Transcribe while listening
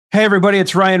Hey, everybody,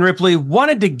 it's Ryan Ripley.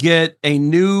 Wanted to get a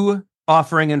new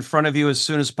offering in front of you as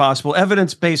soon as possible,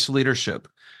 evidence-based leadership.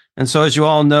 And so, as you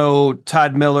all know,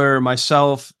 Todd Miller,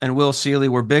 myself, and Will Seeley,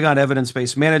 we're big on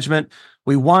evidence-based management.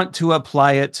 We want to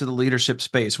apply it to the leadership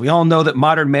space. We all know that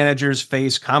modern managers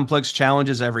face complex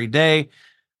challenges every day.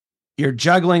 You're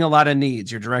juggling a lot of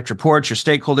needs, your direct reports, your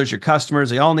stakeholders, your customers,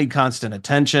 they all need constant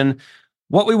attention.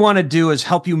 What we want to do is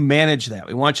help you manage that.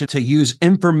 We want you to use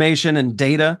information and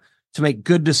data to make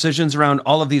good decisions around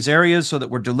all of these areas so that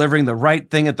we're delivering the right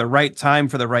thing at the right time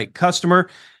for the right customer.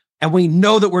 And we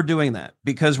know that we're doing that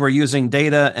because we're using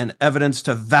data and evidence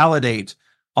to validate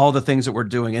all the things that we're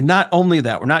doing. And not only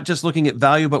that, we're not just looking at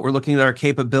value, but we're looking at our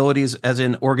capabilities as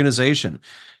an organization.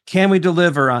 Can we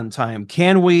deliver on time?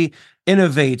 Can we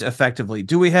innovate effectively?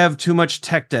 Do we have too much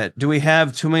tech debt? Do we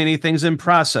have too many things in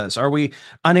process? Are we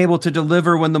unable to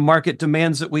deliver when the market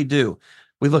demands that we do?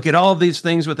 We look at all of these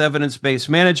things with evidence-based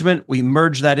management. We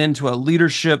merge that into a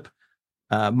leadership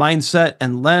mindset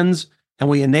and lens, and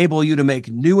we enable you to make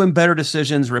new and better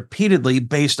decisions repeatedly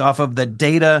based off of the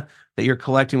data that you're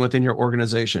collecting within your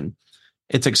organization.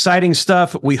 It's exciting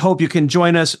stuff. We hope you can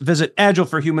join us. Visit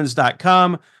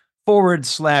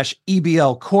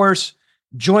agileforhumans.com/EBL course.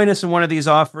 Join us in one of these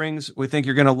offerings. We think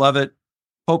you're going to love it.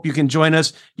 Hope you can join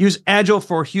us. Use Agile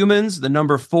for Humans, the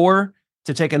number 4,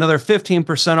 to take another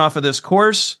 15% off of this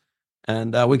course,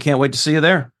 and we can't wait to see you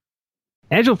there.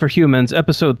 Agile for Humans,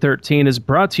 episode 13, is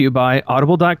brought to you by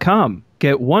Audible.com.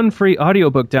 Get 1 free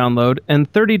audiobook download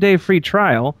and 30-day free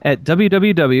trial at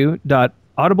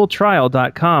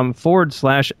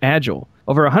www.audibletrial.com/agile.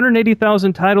 Over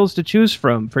 180,000 titles to choose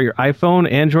from for your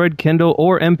iPhone, Android, Kindle,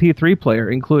 or MP3 player,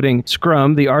 including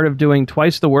Scrum, The Art of Doing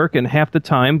Twice the Work in Half the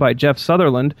Time by Jeff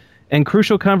Sutherland, and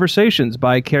Crucial Conversations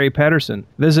by Carrie Patterson.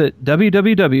 Visit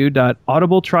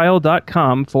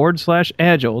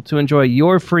www.audibletrial.com/agile to enjoy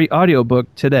your free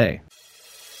audiobook today.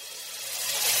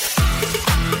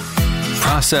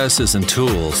 Processes and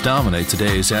tools dominate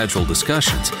today's Agile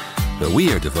discussions, but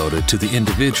we are devoted to the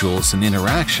individuals and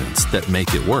interactions that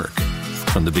make it work.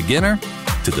 From the beginner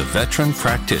to the veteran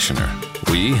practitioner,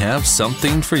 we have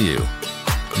something for you.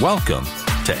 Welcome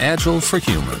to Agile for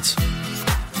Humans.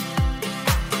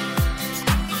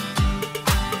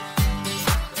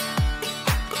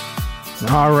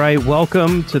 All right,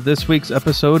 welcome to this week's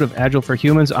episode of Agile for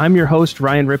Humans. I'm your host,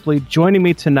 Ryan Ripley. Joining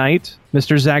me tonight,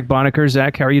 Mr. Zach Bonacker.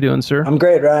 Zach, how are you doing, sir? I'm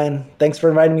great, Ryan. Thanks for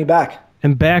inviting me back.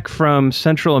 And back from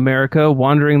Central America,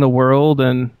 wandering the world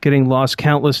and getting lost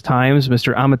countless times,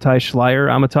 Mr. Amitai Schleier.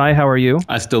 Amitai, how are you?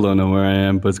 I still don't know where I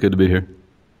am, but it's good to be here.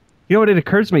 You know what, it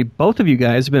occurs to me, both of you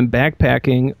guys have been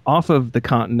backpacking off of the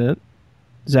continent.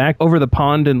 Zach, over the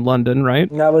pond in London,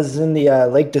 right? I was in the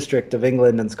Lake District of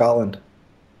England and Scotland.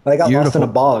 I got lost in a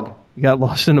bog. You got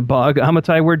lost in a bog.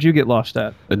 Amitai, where'd you get lost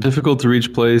at? A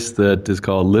difficult-to-reach place that is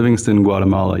called Livingston,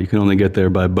 Guatemala. You can only get there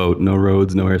by boat. No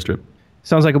roads, no airstrip.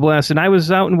 Sounds like a blast. And I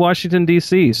was out in Washington,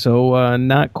 D.C., so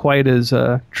not quite as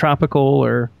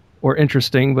tropical or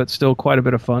interesting, but still quite a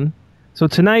bit of fun. So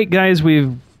tonight, guys,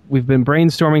 we've been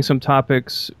brainstorming some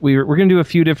topics. We're going to do a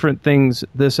few different things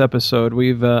this episode.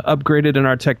 We've upgraded in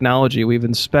our technology. We've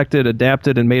inspected,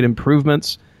 adapted, and made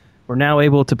improvements. We're now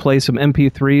able to play some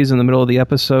MP3s in the middle of the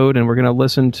episode, and we're going to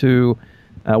listen to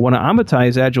one of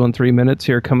Amitai's Agile in 3 minutes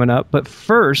here coming up. But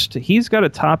first, he's got a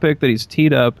topic that he's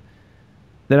teed up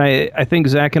that I think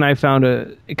Zach and I found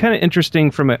kind of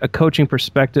interesting from a coaching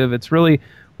perspective. It's really,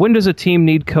 when does a team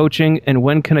need coaching, and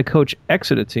when can a coach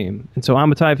exit a team? And so,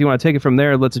 Amitai, if you want to take it from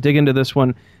there, let's dig into this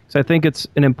one, because I think it's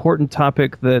an important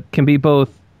topic that can be both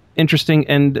interesting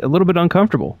and a little bit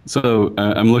uncomfortable. So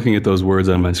I'm looking at those words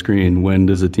on my screen. When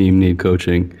does a team need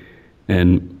coaching?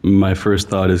 And my first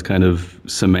thought is kind of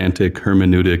semantic,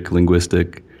 hermeneutic,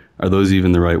 linguistic. Are those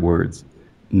even the right words?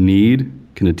 Need?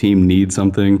 Can a team need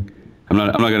something? I'm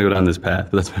not going to go down this path,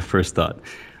 but that's my first thought.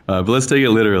 But let's take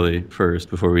it literally first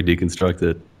before we deconstruct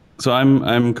it. So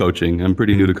I'm coaching. I'm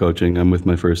pretty new to coaching. I'm with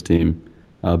my first team.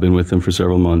 I've been with them for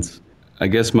several months. I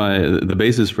guess the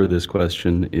basis for this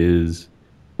question is,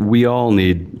 we all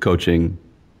need coaching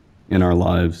in our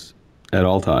lives at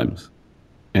all times,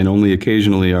 and only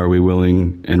occasionally are we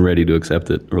willing and ready to accept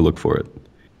it or look for it.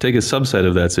 Take a subset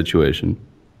of that situation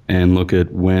and look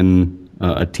at when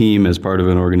a team as part of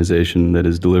an organization that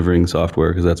is delivering software,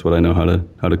 because that's what I know how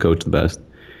to coach the best.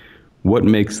 What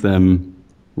makes them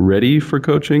ready for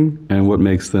coaching, and what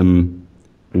makes them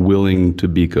willing to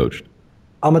be coached?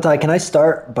 Amitai, can I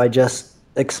start by just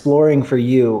exploring for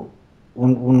you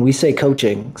when we say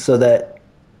coaching, so that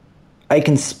I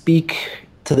can speak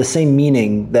to the same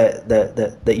meaning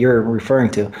that you're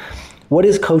referring to? What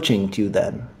is coaching to you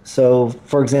then? So,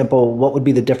 for example, what would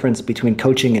be the difference between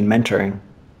coaching and mentoring?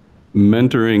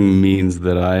 Mentoring means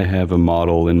that I have a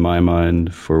model in my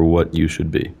mind for what you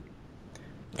should be.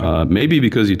 Maybe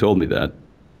because you told me that,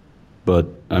 but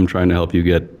I'm trying to help you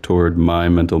get toward my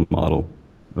mental model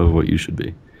of what you should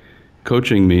be.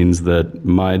 Coaching means that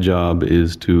my job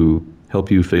is to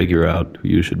help you figure out who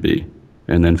you should be,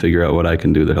 and then figure out what I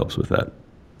can do that helps with that,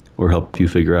 or help you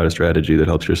figure out a strategy that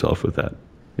helps yourself with that.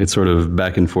 It's sort of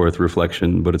back and forth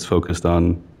reflection, but it's focused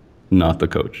on not the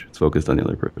coach. It's focused on the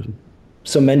other person.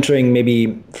 So mentoring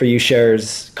maybe for you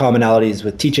shares commonalities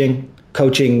with teaching,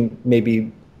 coaching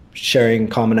maybe sharing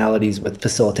commonalities with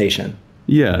facilitation.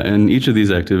 Yeah, and each of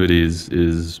these activities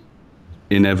is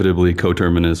inevitably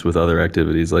coterminous with other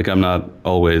activities. Like, I'm not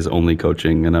always only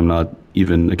coaching, and I'm not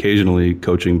even occasionally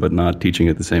coaching but not teaching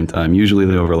at the same time. Usually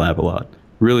they overlap a lot.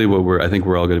 Really what I think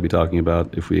we're all going to be talking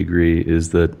about, if we agree, is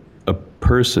that a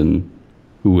person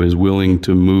who is willing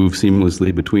to move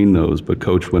seamlessly between those but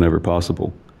coach whenever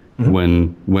possible.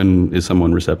 When is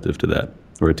someone receptive to that,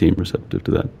 or a team receptive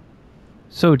to that?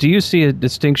 So do you see a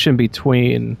distinction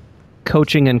between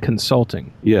coaching and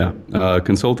consulting? Yeah.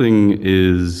 Consulting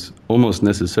is almost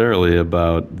necessarily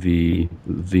about the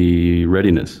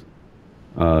readiness.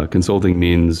 Consulting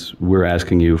means we're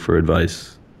asking you for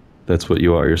advice. That's what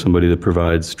you are. You're somebody that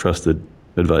provides trusted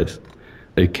advice.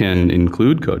 It can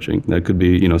include coaching. That could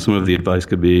be, some of the advice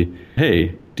could be,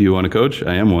 hey, do you want to coach?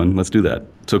 I am one. Let's do that.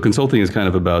 So consulting is kind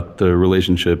of about the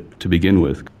relationship to begin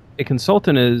with. A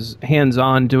consultant is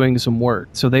hands-on doing some work.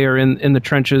 So they are in the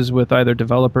trenches with either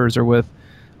developers or with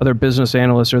other business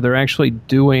analysts, or they're actually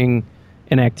doing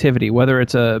an activity, whether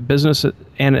it's a business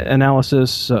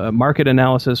analysis, market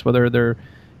analysis, whether they're,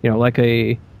 like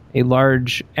a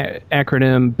large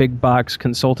acronym, big box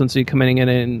consultancy coming in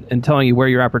and telling you where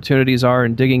your opportunities are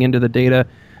and digging into the data,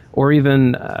 or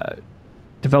even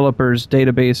developers,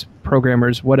 database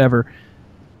programmers, whatever.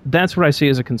 That's what I see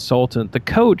as a consultant. The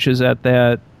coach is at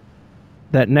that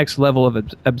next level of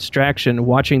abstraction,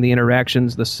 watching the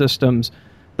interactions, the systems,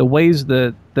 the ways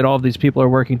that all of these people are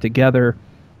working together,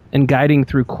 and guiding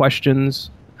through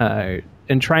questions,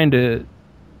 and trying to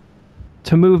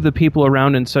move the people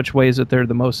around in such ways that they're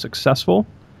the most successful.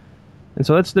 And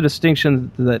so that's the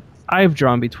distinction that I've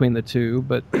drawn between the two,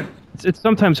 but it's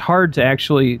sometimes hard to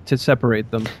actually to separate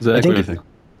them. Exactly.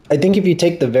 I think if you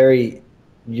take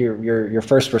your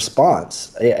first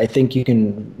response, I think you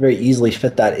can very easily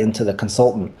fit that into the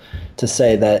consultant, to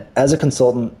say that as a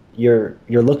consultant, you're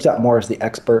looked at more as the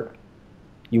expert.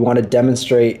 You want to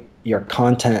demonstrate your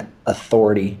content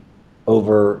authority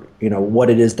over what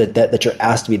it is that you're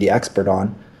asked to be the expert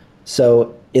on.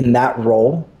 So in that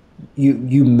role,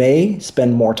 you may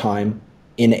spend more time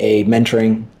in a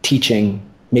mentoring, teaching,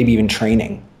 maybe even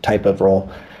training type of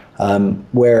role,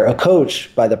 where a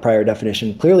coach, by the prior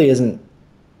definition, clearly isn't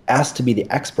asked to be the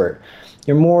expert.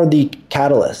 You're more the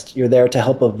catalyst. You're there to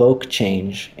help evoke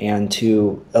change and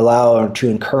to allow or to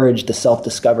encourage the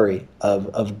self-discovery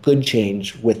of good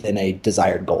change within a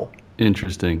desired goal.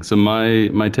 Interesting. So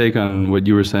my take on what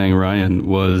you were saying, Ryan,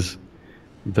 was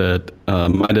that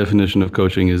my definition of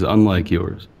coaching is unlike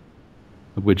yours,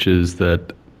 which is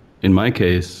that in my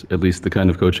case, at least the kind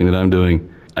of coaching that I'm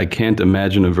doing, I can't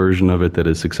imagine a version of it that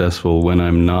is successful when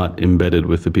I'm not embedded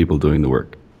with the people doing the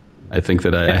work. I think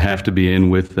that I have to be in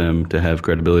with them to have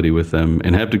credibility with them,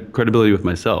 and have credibility with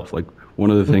myself. Like, one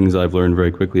of the things I've learned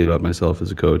very quickly about myself as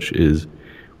a coach is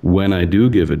when I do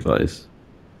give advice,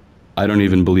 I don't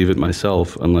even believe it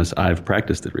myself unless I've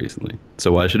practiced it recently.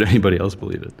 So why should anybody else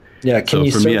believe it? Yeah. So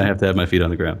for me, I have to have my feet on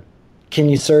the ground. Can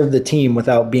you serve the team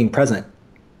without being present?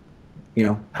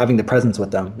 Having the presence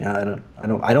with them. Yeah,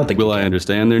 I don't think. Will I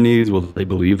understand their needs? Will they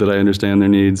believe that I understand their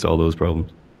needs? All those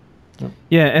problems.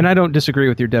 Yeah, and I don't disagree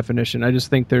with your definition. I just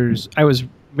think I was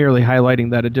merely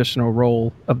highlighting that additional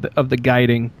role of the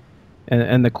guiding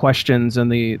and the questions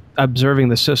and the observing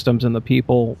the systems and the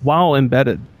people while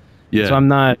embedded. Yeah. So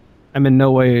I'm in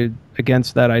no way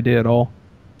against that idea at all.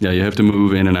 Yeah, you have to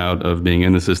move in and out of being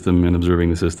in the system and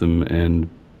observing the system and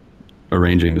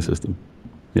arranging the system.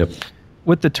 Yep.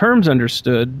 With the terms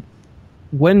understood,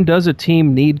 when does a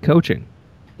team need coaching?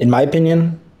 In my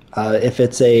opinion, if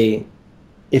it's a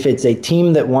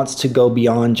team that wants to go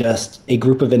beyond just a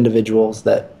group of individuals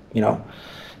that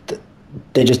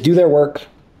they just do their work,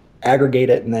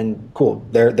 aggregate it, and then cool,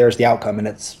 there's the outcome, and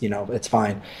it's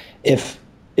fine. If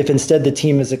instead the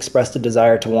team has expressed a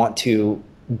desire to want to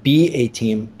be a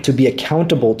team, to be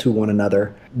accountable to one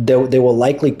another, they will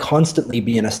likely constantly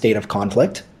be in a state of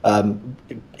conflict,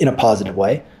 in a positive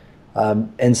way.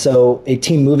 And so a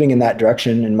team moving in that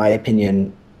direction, in my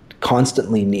opinion,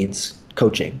 constantly needs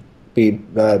coaching.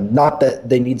 Not that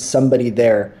they need somebody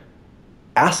there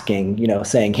asking,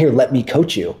 saying, here, let me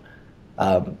coach you.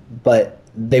 But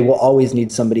they will always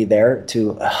need somebody there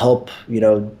to help,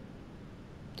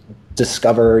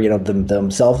 discover,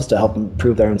 themselves, to help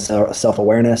improve their own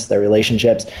self-awareness, their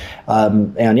relationships,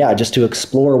 and just to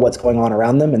explore what's going on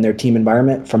around them in their team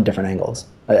environment from different angles.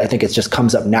 I think it just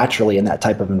comes up naturally in that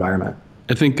type of environment.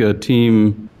 I think a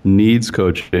team needs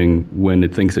coaching when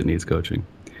it thinks it needs coaching.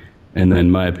 And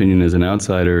then my opinion as an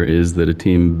outsider is that a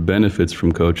team benefits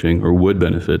from coaching, or would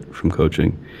benefit from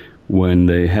coaching, when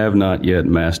they have not yet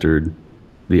mastered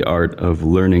the art of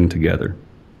learning together.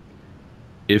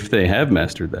 If they have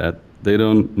mastered that, they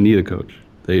don't need a coach.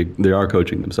 They are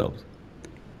coaching themselves.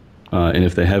 And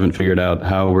if they haven't figured out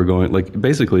how we're going,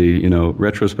 basically,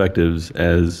 retrospectives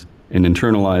as an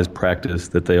internalized practice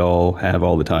that they all have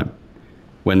all the time.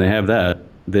 When they have that,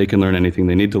 they can learn anything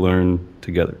they need to learn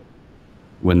together.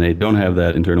 When they don't have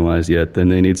that internalized yet, then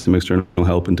they need some external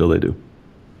help until they do.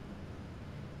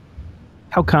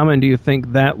 How common do you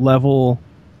think that level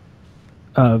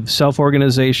of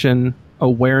self-organization,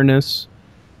 awareness,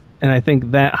 and I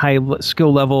think that high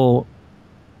skill level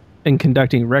in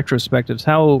conducting retrospectives,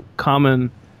 how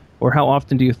common or how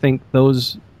often do you think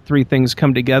those three things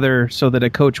come together so that a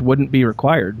coach wouldn't be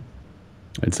required?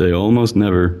 I'd say almost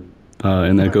never.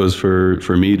 And that goes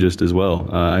for me just as well.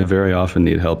 I very often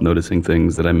need help noticing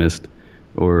things that I missed,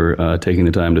 or taking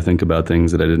the time to think about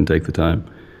things that I didn't take the time.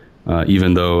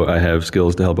 Even though I have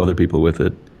skills to help other people with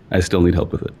it, I still need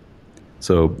help with it.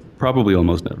 So probably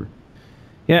almost never.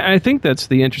 Yeah, I think that's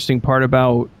the interesting part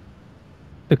about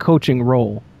the coaching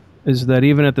role, is that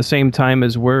even at the same time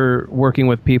as we're working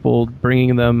with people,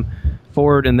 bringing them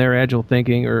forward in their agile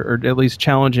thinking, or at least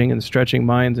challenging and stretching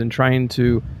minds and trying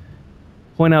to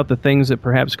point out the things that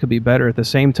perhaps could be better. At the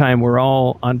same time, we're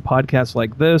all on podcasts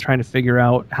like this trying to figure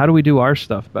out how do we do our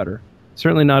stuff better.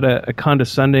 Certainly not a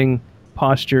condescending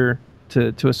posture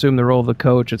to assume the role of the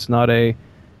coach. It's not a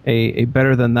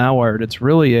better than thou art. It's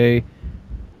really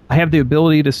I have the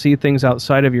ability to see things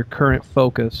outside of your current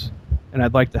focus, and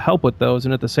I'd like to help with those.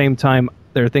 And at the same time,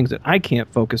 there are things that I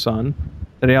can't focus on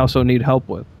that I also need help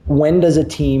with. When does a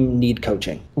team need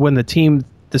coaching? When the team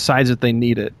decides that they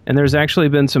need it. And there's actually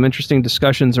been some interesting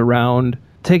discussions around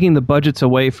taking the budgets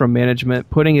away from management,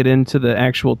 putting it into the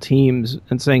actual teams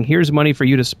and saying, here's money for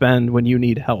you to spend when you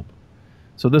need help.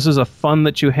 So this is a fund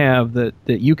that you have that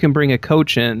you can bring a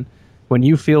coach in when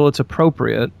you feel it's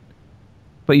appropriate,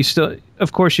 but you still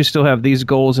have these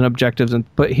goals and objectives,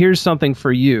 but here's something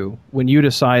for you when you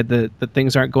decide that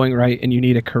things aren't going right and you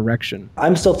need a correction.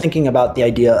 I'm still thinking about the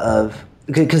idea of,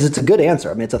 because it's a good answer.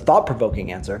 I mean, it's a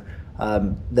thought-provoking answer.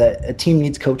 That a team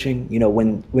needs coaching,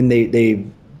 when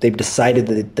they've decided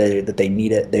that they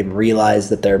need it, they've realized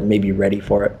that they're maybe ready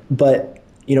for it. But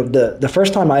the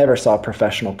first time I ever saw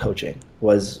professional coaching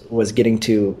was getting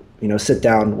to sit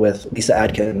down with Lisa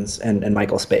Adkins and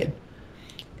Michael Spade.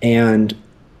 And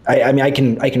I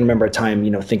can remember a time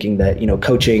thinking that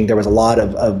coaching, there was a lot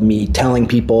of me telling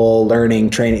people, learning,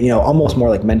 training, almost more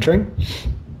like mentoring.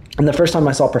 And the first time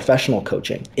I saw professional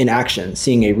coaching in action,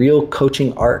 seeing a real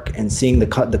coaching arc and seeing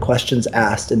the questions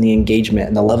asked and the engagement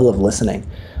and the level of listening,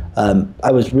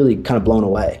 I was really kind of blown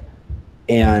away.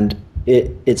 And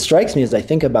it strikes me as I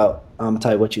think about,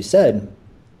 Ty, what you said,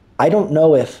 I don't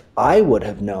know if I would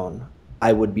have known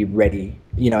I would be ready,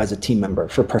 as a team member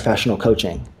for professional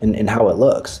coaching and how it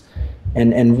looks.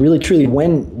 And really, truly,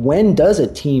 when does a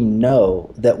team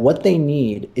know that what they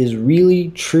need is really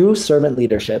true servant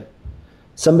leadership,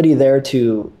 somebody there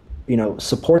to,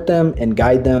 support them and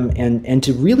guide them and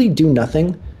to really do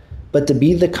nothing, but to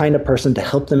be the kind of person to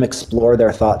help them explore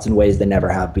their thoughts in ways they never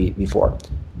have before.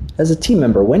 As a team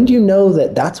member, when do you know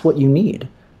that that's what you need?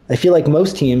 I feel like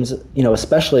most teams,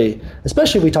 especially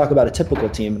if we talk about a typical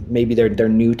team, maybe they're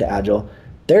new to Agile,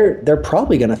 they're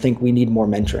probably going to think we need more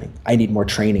mentoring. I need more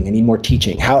training. I need more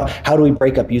teaching. How do we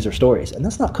break up user stories? And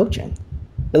that's not coaching.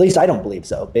 At least I don't believe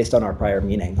so, based on our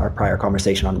prior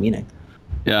conversation on meaning.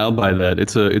 Yeah, I'll buy that.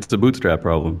 It's a bootstrap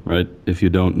problem, right? If you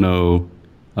don't know,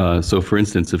 so for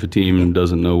instance, if a team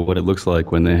doesn't know what it looks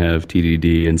like when they have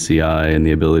TDD and CI and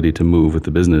the ability to move with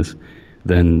the business,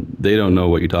 then they don't know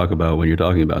what you talk about when you're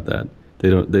talking about that.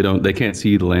 They can't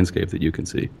see the landscape that you can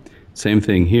see. Same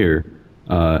thing here.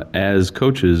 As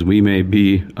coaches, we may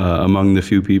be among the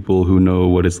few people who know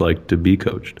what it's like to be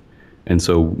coached. And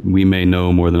so we may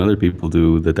know more than other people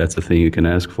do that that's a thing you can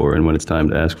ask for and when it's time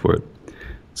to ask for it.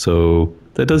 So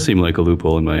that does seem like a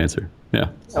loophole in my answer. Yeah.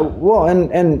 Well,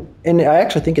 and I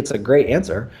actually think it's a great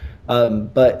answer.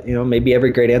 But maybe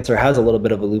every great answer has a little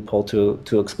bit of a loophole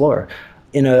to explore.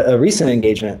 In a recent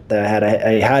engagement that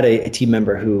I had a team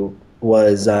member who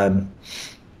was, at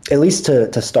least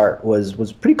to start,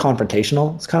 was pretty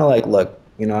confrontational. It's kind of like, look,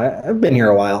 I've been here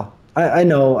a while. I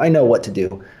know what to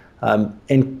do.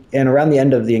 And around the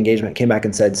end of the engagement, came back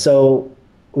and said, so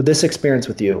with this experience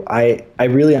with you, I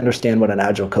really understand what an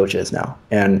agile coach is now,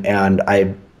 and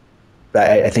I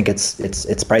think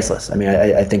it's priceless. I mean,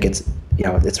 I think it's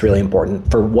it's really important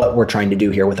for what we're trying to do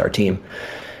here with our team.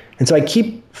 And so I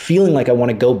keep feeling like I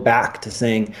want to go back to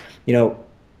saying,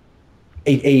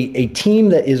 a team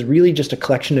that is really just a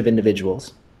collection of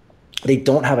individuals. They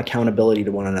don't have accountability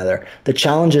to one another. The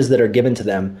challenges that are given to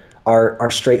them are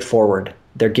straightforward.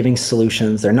 They're giving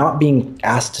solutions. They're not being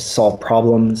asked to solve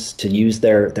problems, to use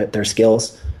their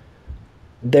skills.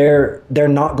 They're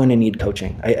not going to need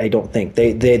coaching. I don't think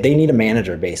they need a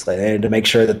manager. Basically, they need to make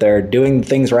sure that they're doing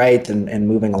things right and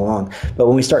moving along. But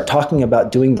when we start talking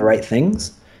about doing the right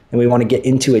things, and we want to get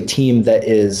into a team that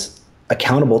is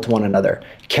accountable to one another,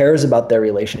 cares about their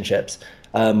relationships,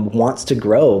 wants to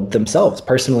grow themselves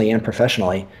personally and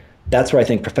professionally, that's where I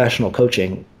think professional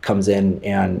coaching comes in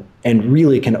and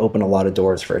really can open a lot of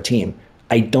doors for a team.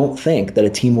 I don't think that a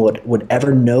team would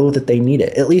ever know that they need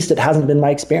it. At least it hasn't been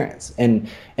my experience. And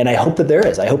I hope that there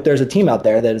is. I hope there's a team out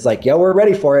there that is like, yeah, we're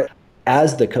ready for it.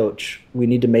 As the coach, we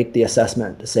need to make the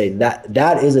assessment to say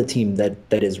that is a team that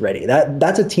is ready.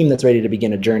 That's a team that's ready to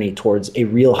begin a journey towards a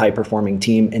real high performing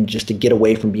team, and just to get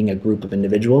away from being a group of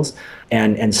individuals,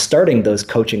 and starting those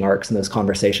coaching arcs and those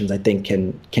conversations, I think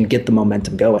can get the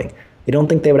momentum going. I don't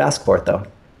think they would ask for it though.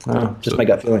 Just my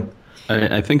gut feeling.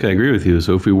 I think I agree with you.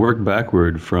 So if we work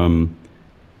backward from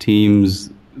teams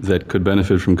that could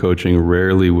benefit from coaching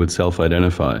rarely would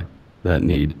self-identify that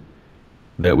need,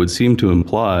 that would seem to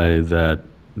imply that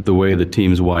the way that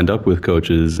teams wind up with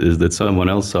coaches is that someone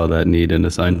else saw that need and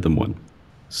assigned them one.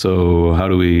 So how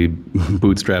do we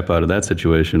bootstrap out of that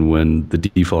situation when the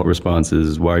default response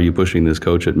is, why are you pushing this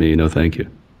coach at me? No, thank you.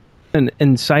 An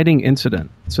inciting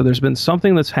incident. So there's been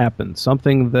something that's happened,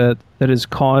 something that has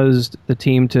caused the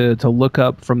team to look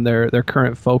up from their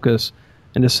current focus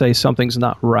and to say something's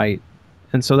not right.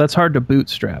 And so that's hard to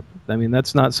bootstrap. I mean,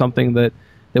 that's not something that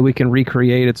we can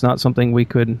recreate. It's not something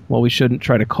we shouldn't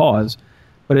try to cause.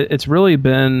 But it's really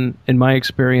been, in my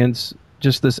experience,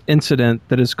 just this incident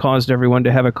that has caused everyone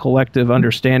to have a collective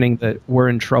understanding that we're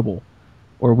in trouble,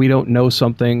 or we don't know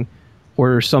something,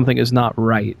 or something is not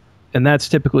right. And that's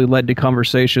typically led to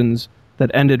conversations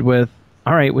that ended with,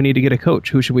 all right, we need to get a coach.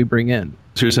 Who should we bring in?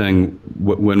 So you're saying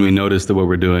when we notice that what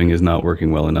we're doing is not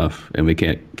working well enough and we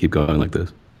can't keep going like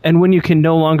this? And when you can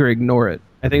no longer ignore it.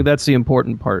 I think that's the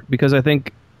important part, because I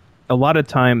think a lot of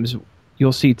times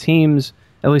you'll see teams,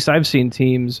 at least I've seen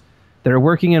teams, that are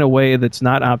working in a way that's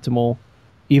not optimal,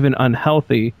 even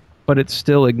unhealthy, but it's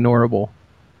still ignorable.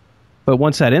 But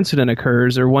once that incident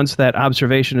occurs, or once that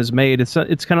observation is made, it's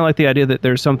kind of like the idea that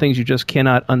there's some things you just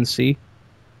cannot unsee.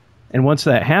 And once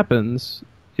that happens,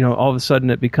 all of a sudden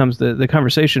it becomes the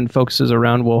conversation focuses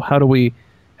around, well, how do we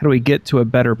get to a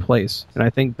better place? And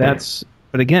I think that's,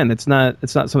 but again, it's not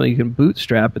something you can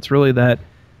bootstrap. It's really that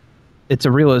it's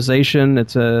a realization,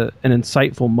 it's an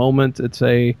insightful moment, it's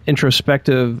a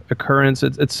introspective occurrence.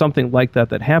 It's something like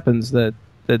that happens that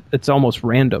it's almost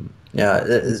random. Yeah,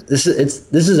 this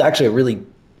is actually a really,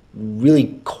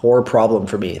 really core problem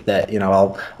for me that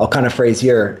I'll kind of phrase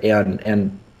here,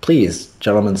 and please,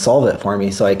 gentlemen, solve it for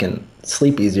me so I can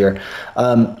sleep easier.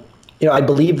 I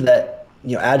believe that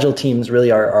agile teams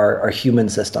really are human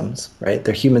systems, right?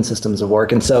 They're human systems of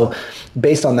work, and so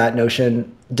based on that notion,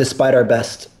 despite our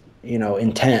best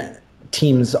intent,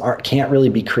 teams can't really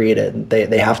be created.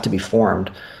 They have to be formed.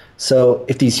 So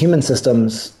if these human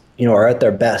systems are at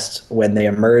their best when they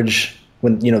emerge,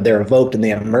 when they're evoked and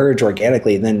they emerge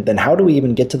organically, then how do we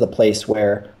even get to the place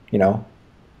where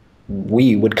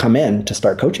we would come in to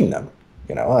start coaching them?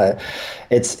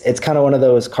 It's kind of one of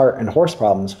those cart and horse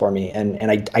problems for me,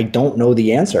 and I don't know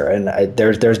the answer. And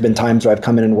there's been times where I've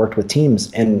come in and worked with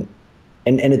teams, and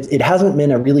it hasn't been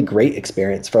a really great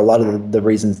experience for a lot of the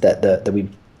reasons that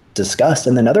we've discussed.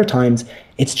 And then other times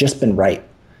it's just been right.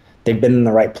 They've been in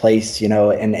the right place,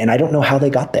 and I don't know how they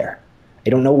got there.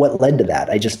 I don't know what led to that.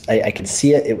 I could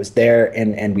see it. It was there,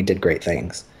 and we did great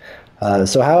things.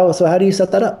 So how do you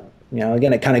set that up?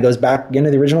 Again, it kind of goes back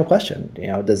into the original question.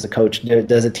 Does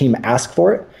a team ask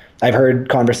for it? I've heard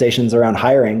conversations around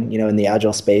hiring, in the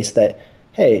agile space that,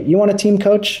 hey, you want a team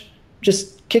coach?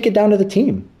 Just kick it down to the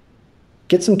team.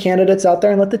 Get some candidates out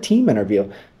there and let the team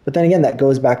interview. But then again, that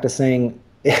goes back to saying,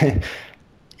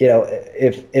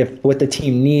 if what the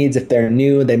team needs, if they're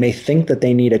new, they may think that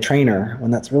they need a trainer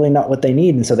when that's really not what they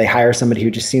need. And so they hire somebody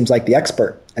who just seems like the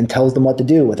expert and tells them what to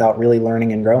do without really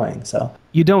learning and growing. So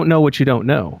you don't know what you don't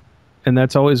know. And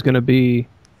that's always going to be,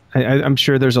 I'm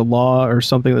sure there's a law or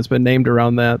something that's been named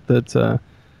around that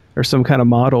or some kind of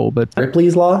model. But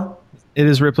Ripley's Law? It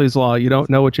is Ripley's Law. You don't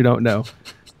know what you don't know.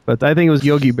 But I think it was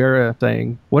Yogi Berra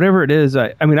saying, whatever it is,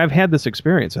 I mean, I've had this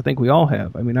experience. I think we all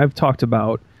have. I mean, I've talked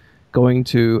about going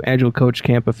to Agile Coach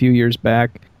Camp a few years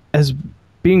back as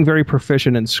being very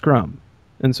proficient in Scrum.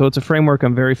 And so it's a framework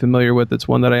I'm very familiar with. It's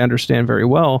one that I understand very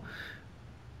well.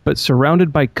 But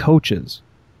surrounded by coaches,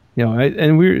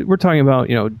 and we're talking about,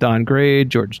 Don Gray,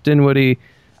 George Dinwiddie,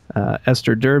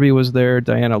 Esther Derby was there,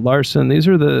 Diana Larson. These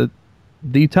are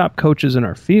the top coaches in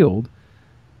our field.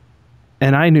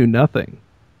 And I knew nothing.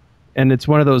 And it's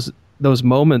one of those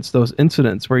moments, those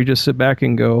incidents where you just sit back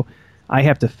and go, I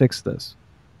have to fix this.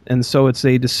 And so it's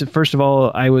first of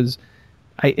all, I was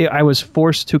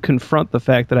forced to confront the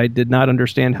fact that I did not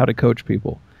understand how to coach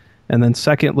people. And then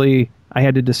secondly, I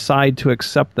had to decide to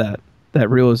accept that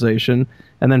realization.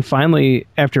 And then finally,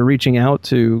 after reaching out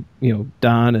to,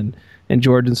 Don and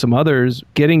George and some others,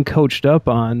 getting coached up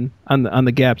on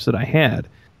the gaps that I had.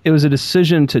 It was a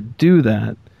decision to do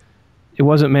that. It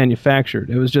wasn't manufactured.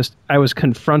 It was just, I was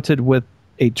confronted with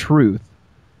a truth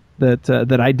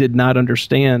that I did not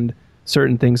understand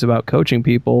certain things about coaching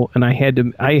people, and I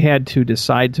had to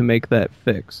decide to make that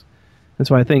fix. And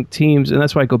so I think teams, and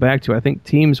that's why I go back to, I think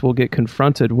teams will get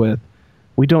confronted with,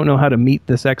 we don't know how to meet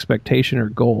this expectation or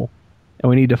goal, and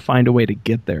we need to find a way to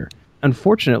get there.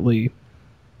 Unfortunately,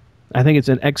 I think it's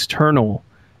an external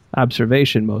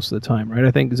observation most of the time, right?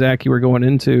 I think, Zach, you were going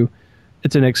into,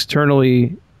 it's an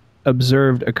externally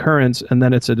observed occurrence, and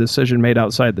then it's a decision made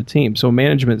outside the team. So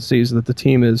management sees that the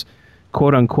team is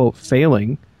quote unquote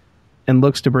failing and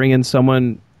looks to bring in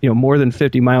someone, more than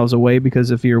 50 miles away, because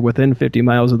if you're within 50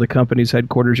 miles of the company's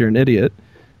headquarters, you're an idiot.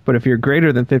 But if you're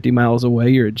greater than 50 miles away,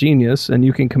 you're a genius, and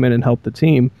you can come in and help the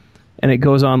team. And it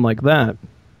goes on like that.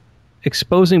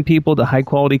 Exposing people to high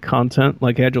quality content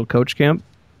like Agile Coach Camp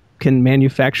can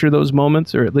manufacture those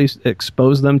moments, or at least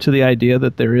expose them to the idea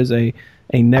that there is a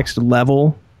next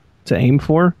level to aim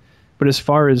for. But as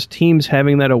far as teams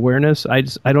having that awareness, I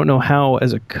don't know how,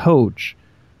 as a coach,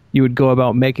 you would go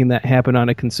about making that happen on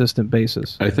a consistent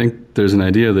basis. I think there's an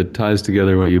idea that ties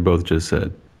together what you both just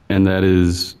said. And that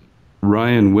is,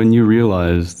 Ryan, when you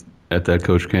realized at that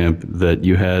coach camp that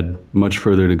you had much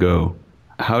further to go,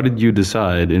 how did you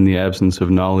decide, in the absence of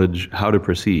knowledge, how to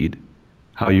proceed,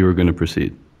 how you were going to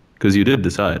proceed? Because you did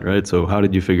decide, right? So how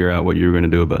did you figure out what you were going to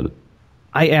do about it?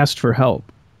 I asked for help.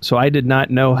 So I did not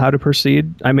know how to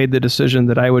proceed. I made the decision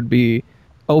that I would be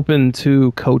open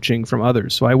to coaching from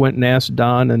others. So I went and asked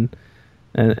Don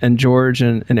and George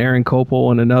and Aaron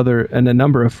Copel and a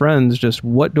number of friends, just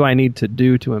what do I need to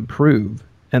do to improve?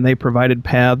 And they provided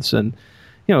paths, and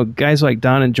guys like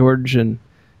Don and George and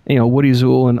Woody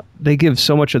Zool, and they give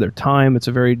so much of their time. It's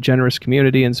a very generous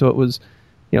community, and so it was,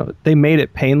 they made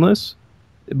it painless.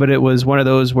 But it was one of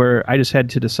those where I just had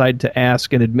to decide to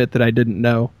ask and admit that I didn't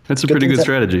know. That's a pretty good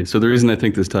strategy. So the reason I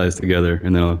think this ties together,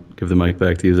 and then I'll give the mic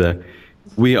back to you, Zach.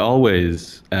 We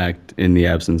always act in the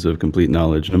absence of complete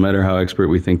knowledge. No matter how expert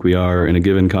we think we are in a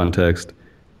given context,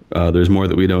 there's more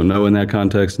that we don't know in that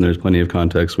context, and there's plenty of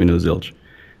context we know zilch.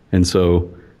 And so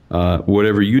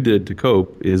whatever you did to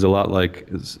cope is a lot like,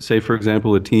 say, for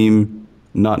example, a team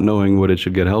not knowing what it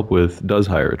should get help with does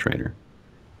hire a trainer.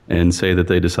 And say that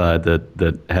they decide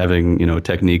that having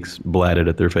techniques blatted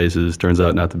at their faces turns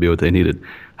out not to be what they needed.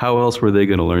 How else were they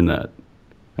going to learn that?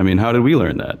 I mean, how did we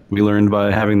learn that? We learned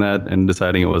by having that and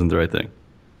deciding it wasn't the right thing.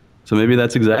 So maybe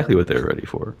that's exactly what they're ready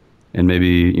for. And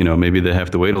maybe they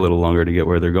have to wait a little longer to get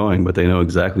where they're going, but they know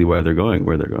exactly why they're going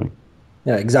where they're going.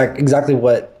 Yeah, exactly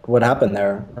what happened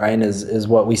there, Ryan, is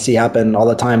what we see happen all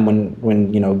the time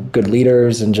when good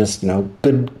leaders and just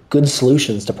good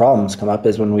solutions to problems come up,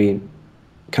 is when we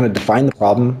kind of define the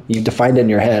problem. You defined it in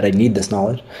your head. I need this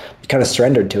knowledge. You kind of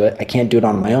surrendered to it. I can't do it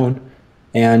on my own.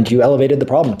 And you elevated the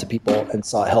problem to people and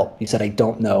sought help. You said, I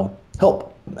don't know,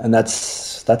 help. And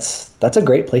that's a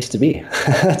great place to be.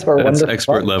 That's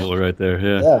expert level right there.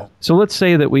 Yeah. So let's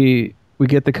say that we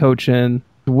get the coach in.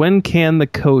 When can the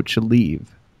coach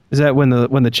leave? Is that when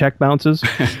the check bounces?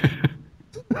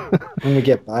 When we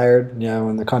get fired,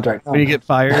 when the contract. When you get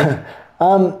fired?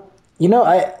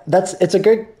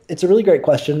 It's a really great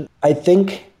question. I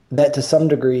think that to some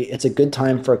degree, it's a good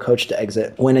time for a coach to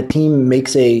exit when a team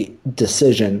makes a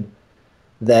decision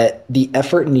that the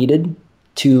effort needed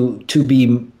to be,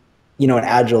 an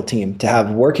agile team, to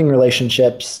have working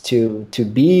relationships, to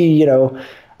be,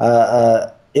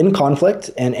 in conflict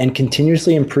and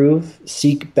continuously improve,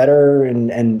 seek better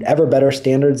and ever better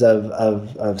standards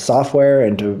of software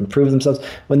and to improve themselves.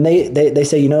 When they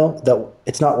say, that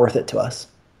it's not worth it to us.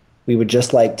 We would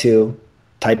just like to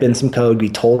type in some code, be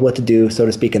told what to do, so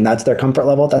to speak, and that's their comfort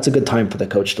level. That's a good time for the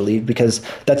coach to leave, because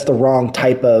that's the wrong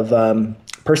type of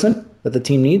person that the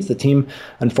team needs. The team,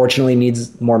 unfortunately,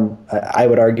 needs more, I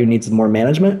would argue, needs more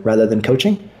management rather than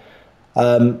coaching.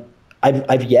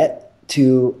 I've yet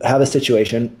to have a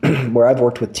situation where I've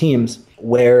worked with teams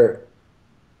where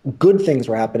good things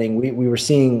were happening. We were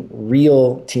seeing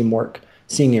real teamwork,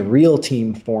 seeing a real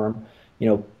team form.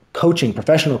 Coaching,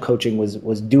 professional coaching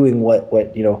was doing what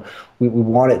we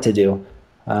want it to do.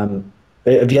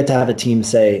 I've yet to have a team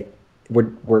say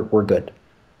we're good.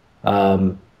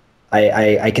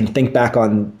 I can think back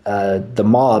on the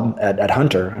mob at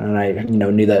Hunter, and I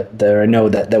knew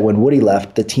that when Woody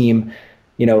left the team,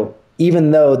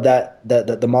 even though that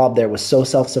the mob there was so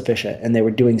self-sufficient and they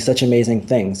were doing such amazing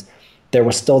things, there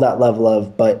was still that level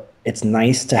of, but it's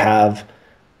nice to have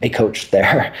a coach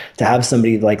there, to have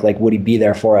somebody like Woody be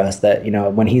there for us, that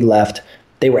when he left,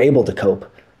 they were able to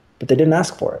cope, but they didn't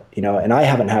ask for it. And I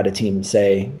haven't had a team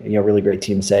say, really great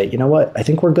team say, you know what, I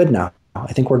think we're good now.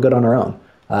 I think we're good on our own.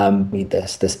 Need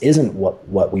this. This isn't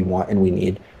what we want and we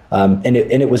need.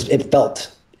 It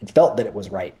felt that it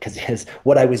was right, because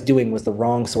what I was doing was the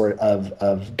wrong sort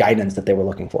of guidance that they were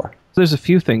looking for. There's a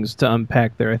few things to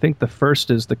unpack there. I think the first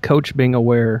is the coach being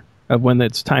aware of when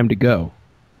it's time to go,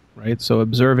 right? So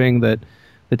observing that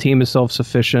the team is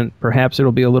self-sufficient. Perhaps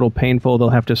it'll be a little painful. They'll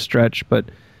have to stretch, but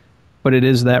it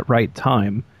is that right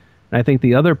time. And I think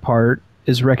the other part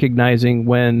is recognizing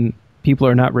when people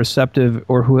are not receptive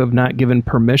or who have not given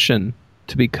permission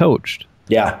to be coached.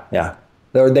 Yeah.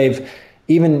 Or they've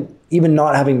even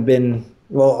not having been,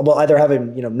 either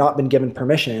having, not been given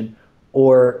permission,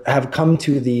 or have come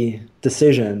to the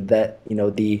decision that,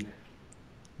 the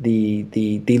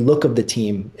look of the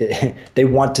team, they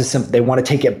want to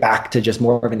take it back to just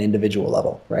more of an individual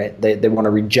level, right? They want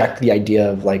to reject the idea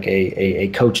of like a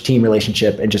coach team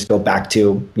relationship and just go back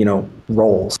to,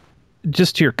 roles.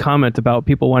 Just to your comment about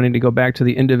people wanting to go back to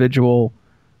the individual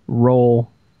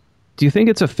role, do you think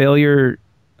it's a failure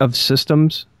of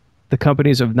systems? The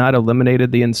companies have not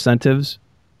eliminated the incentives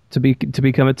to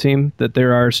become a team, that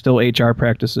there are still HR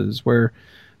practices where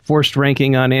forced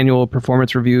ranking on annual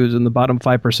performance reviews and the bottom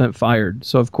 5% fired.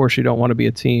 So of course you don't want to be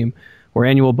a team. Or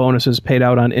annual bonuses paid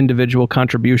out on individual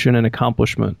contribution and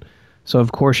accomplishment. So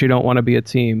of course you don't want to be a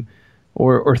team.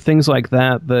 Or things like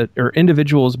that are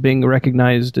individuals being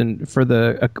recognized for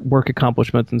the work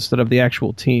accomplishments instead of the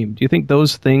actual team. Do you think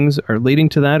those things are leading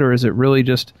to that, or is it really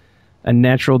just a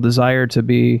natural desire to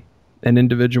be an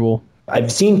individual?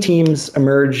 I've seen teams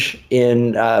emerge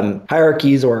in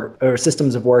hierarchies or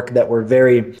systems of work that were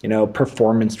very,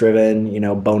 performance driven,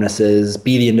 bonuses,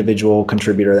 be the individual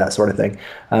contributor, that sort of thing.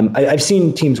 I've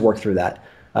seen teams work through that.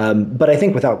 But I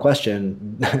think without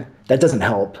question, that doesn't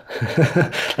help.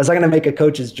 That's not going to make a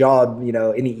coach's job,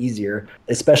 any easier,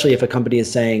 especially if a company is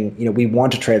saying, we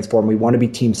want to transform, we want to be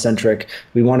team centric,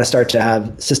 we want to start to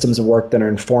have systems of work that are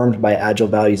informed by Agile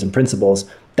values and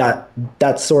principles.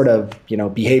 That sort of,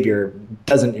 behavior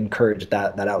doesn't encourage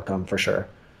that outcome for sure.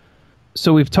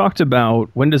 So we've talked about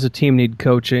when does a team need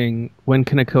coaching, when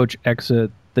can a coach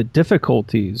exit, the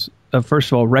difficulties of,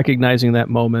 first of all, recognizing that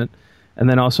moment, and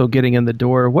then also getting in the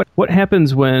door. What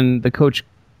happens when the coach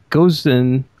goes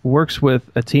in, works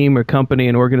with a team or company,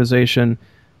 an organization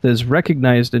that has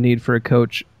recognized a need for a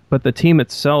coach, but the team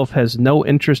itself has no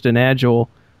interest in Agile,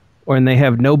 and they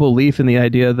have no belief in the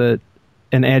idea that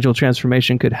an Agile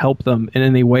transformation could help them in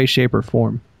any way, shape, or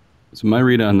form? So my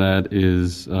read on that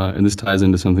is, and this ties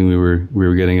into something we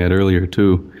were getting at earlier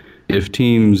too, if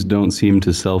teams don't seem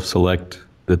to self-select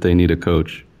that they need a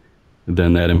coach,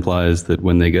 then that implies that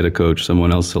when they get a coach,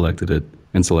 someone else selected it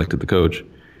and selected the coach.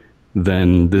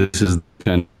 Then this is the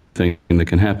kind of thing that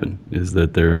can happen, is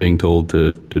that they're being told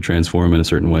to transform in a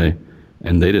certain way,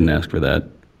 and they didn't ask for that.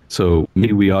 So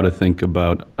maybe we ought to think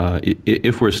about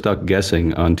if we're stuck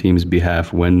guessing on teams'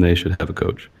 behalf when they should have a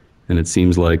coach. And it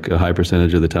seems like a high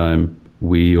percentage of the time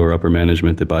we or upper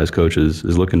management that buys coaches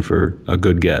is looking for a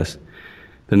good guess.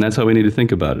 Then that's how we need to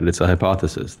think about it. It's a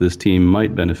hypothesis. This team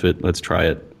might benefit. Let's try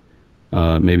it.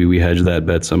 Maybe we hedge that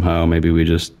bet somehow. Maybe we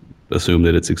just assume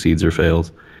that it succeeds or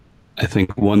fails. I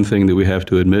think one thing that we have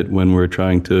to admit when we're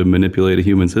trying to manipulate a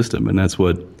human system, and that's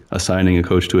what assigning a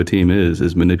coach to a team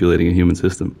is manipulating a human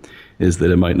system, is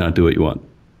that it might not do what you want.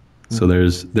 Mm-hmm. So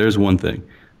there's one thing.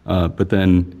 But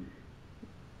then,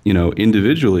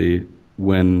 individually,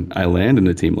 when I land in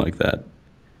a team like that,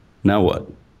 now what?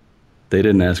 They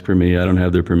didn't ask for me. I don't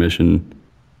have their permission.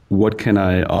 What can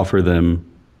I offer them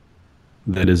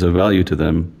that is of value to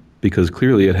them? Because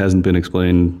clearly it hasn't been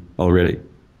explained already,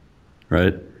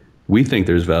 right? We think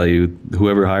there's value.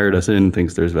 Whoever hired us in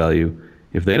thinks there's value.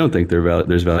 If they don't think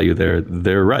there's value there,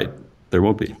 they're right. There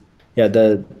won't be. Yeah,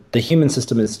 the human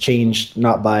system is changed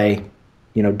not by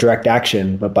direct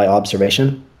action, but by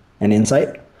observation. and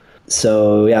insight.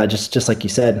 So yeah, just like you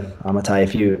said, Amatai,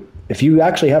 if you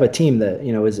actually have a team that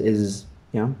is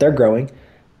they're growing,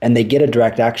 and they get a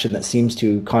direct action that seems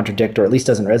to contradict or at least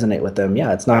doesn't resonate with them,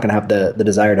 yeah, it's not going to have the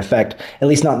desired effect, at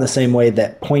least not in the same way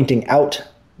that pointing out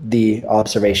the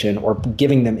observation or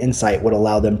giving them insight would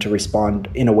allow them to respond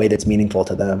in a way that's meaningful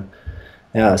to them.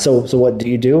 Yeah. So what do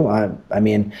you do? I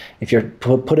mean, if you're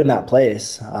put in that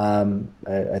place,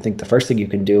 I think the first thing you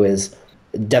can do is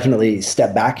definitely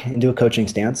step back into a coaching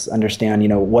stance, understand,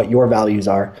 what your values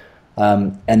are,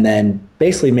 and then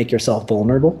basically make yourself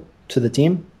vulnerable to the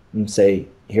team and say,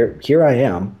 here I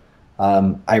am.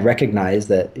 I recognize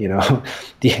that,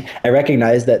 I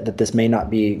recognize that this may not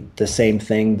be the same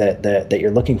thing that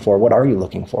you're looking for. What are you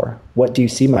looking for? What do you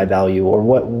see my value, or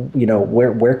what,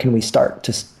 where can we start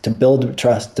to build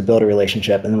trust, to build a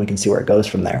relationship, and then we can see where it goes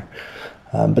from there.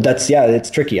 But it's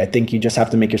tricky. I think you just have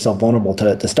to make yourself vulnerable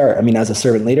to start. I mean, as a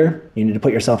servant leader, you need to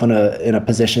put yourself in a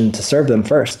position to serve them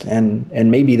first,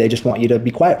 and maybe they just want you to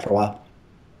be quiet for a while.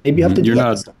 Maybe you have to do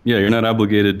that. You're not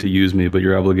obligated to use me, but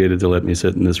you're obligated to let me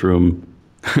sit in this room.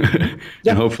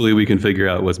 And hopefully we can figure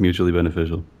out what's mutually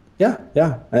beneficial. Yeah.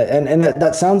 And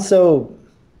that sounds so,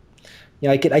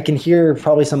 I can hear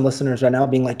probably some listeners right now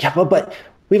being like, yeah, but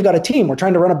we've got a team. We're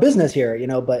trying to run a business here,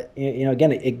 but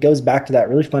again, it goes back to that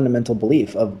really fundamental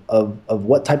belief of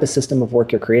what type of system of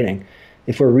work you're creating.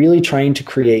 If we're really trying to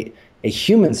create a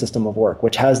human system of work,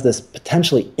 which has this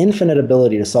potentially infinite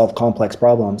ability to solve complex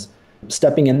problems,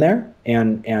 stepping in there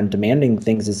and demanding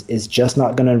things is just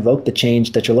not going to invoke the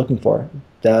change that you're looking for.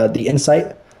 The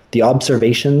insight, the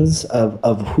observations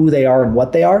of who they are and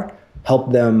what they are,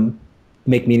 help them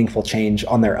make meaningful change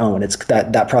on their own. It's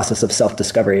that process of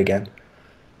self-discovery again.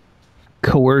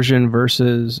 Coercion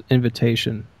versus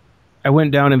invitation. I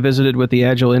went down and visited with the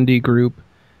Agile Indie group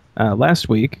last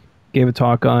week, gave a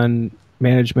talk on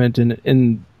management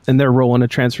and their role in a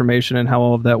transformation and how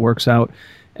all of that works out.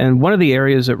 And one of the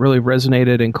areas that really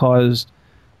resonated and caused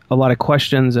a lot of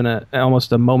questions and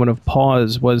almost a moment of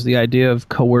pause was the idea of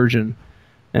coercion,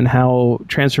 and how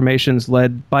transformations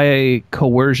led by a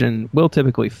coercion will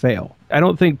typically fail. I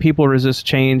don't think people resist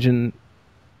change, and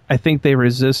I think they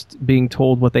resist being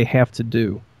told what they have to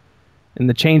do. And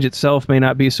the change itself may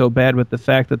not be so bad, with the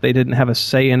fact that they didn't have a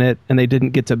say in it and they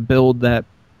didn't get to build that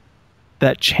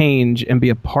change and be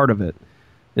a part of it,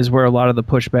 is where a lot of the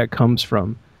pushback comes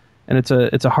from. And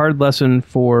it's a hard lesson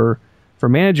for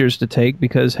managers to take,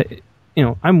 because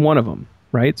I'm one of them,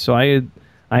 right? So I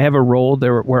have a role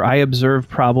there where I observe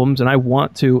problems and I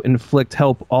want to inflict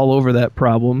help all over that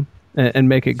problem and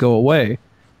make it go away.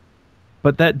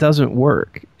 But that doesn't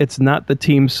work. It's not the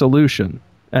team's solution.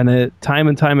 And time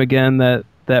and time again,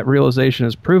 that realization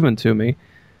is proven to me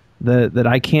that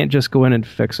I can't just go in and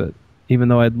fix it, even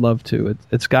though I'd love to.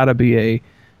 It's got to be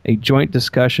a joint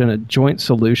discussion, a joint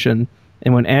solution.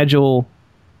 And when Agile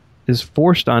is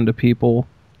forced onto people,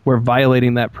 we're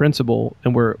violating that principle,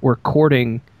 and we're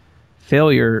courting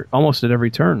failure almost at every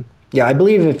turn. Yeah, I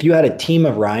believe if you had a team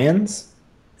of Ryans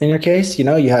in your case,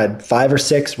 you had 5 or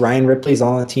 6 Ryan Ripleys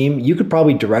all on a team, you could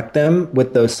probably direct them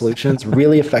with those solutions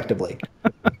really effectively.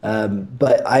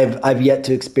 But I've yet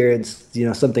to experience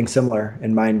something similar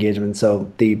in my engagement.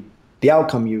 So the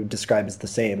outcome you describe is the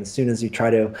same. As soon as you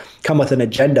try to come with an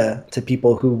agenda to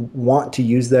people who want to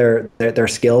use their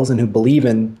skills and who believe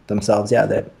in themselves,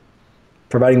 that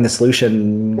providing the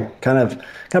solution kind of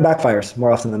backfires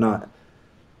more often than not.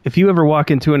 If you ever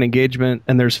walk into an engagement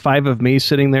and there's 5 of me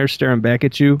sitting there staring back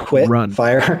at you, quit, run,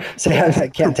 fire. Say I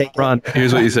can't take run. it.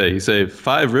 Here's what you say. You say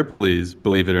 5 Ripleys,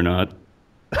 believe it or not.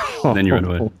 And then you run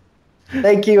away.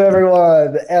 Thank you,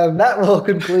 everyone. And that will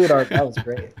conclude that was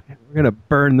great. We're going to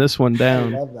burn this one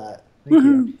down. I love that. Thank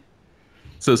you.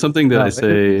 So something that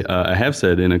I have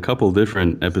said in a couple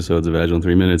different episodes of Agile in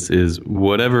 3 Minutes is,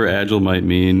 whatever Agile might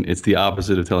mean, it's the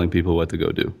opposite of telling people what to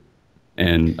go do.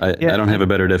 And I don't have a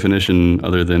better definition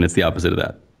other than it's the opposite of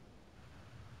that.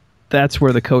 That's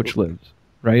where the coach lives,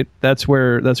 right? That's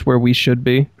where we should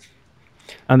be,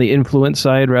 on the influence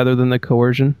side rather than the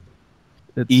coercion.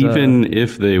 Even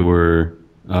if they were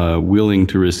willing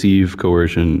to receive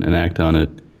coercion and act on it,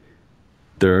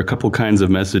 there are a couple kinds of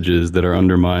messages that are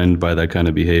undermined by that kind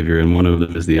of behavior, and one of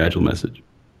them is the Agile message.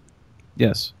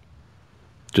 Yes.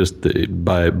 Just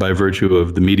by virtue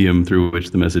of the medium through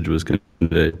which the message was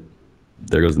conveyed,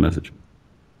 there goes the message.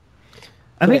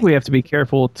 I think we have to be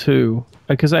careful too,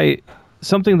 because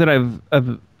something that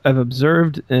I've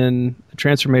observed in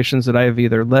transformations that I have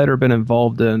either led or been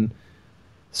involved in,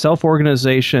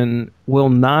 self-organization will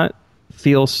not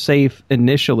feel safe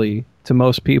initially to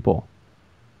most people.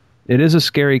 It is a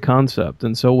scary concept,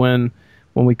 and so when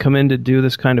we come in to do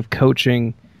this kind of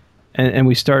coaching, and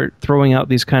we start throwing out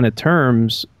these kind of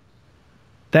terms,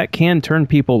 that can turn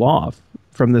people off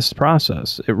from this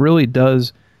process. It really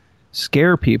does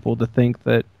scare people to think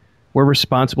that we're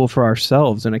responsible for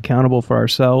ourselves and accountable for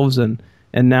ourselves, and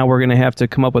now we're going to have to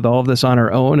come up with all of this on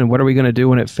our own, and what are we going to do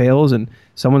when it fails, and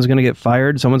someone's going to get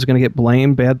fired, someone's going to get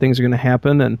blamed, bad things are going to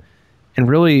happen, and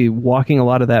really walking a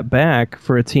lot of that back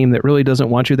for a team that really doesn't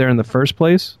want you there in the first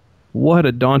place. What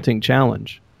a daunting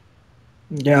challenge.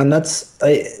 Yeah, and that's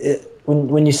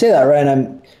when you say that, right?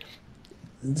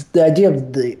 The idea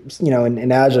of the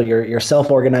in Agile, you're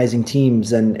self-organizing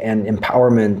teams and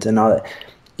empowerment and all that.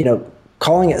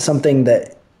 Calling it something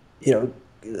that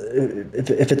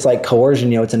if it's like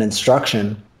coercion, it's an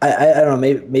instruction. I don't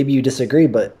know. Maybe you disagree,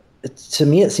 but to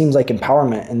me it seems like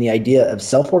empowerment and the idea of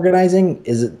self-organizing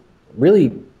is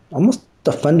really almost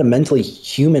a fundamentally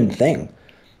human thing.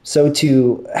 So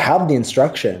to have the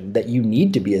instruction that you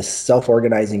need to be a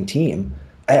self-organizing team,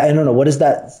 I don't know, what does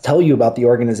that tell you about the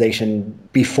organization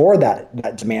before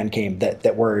that demand came,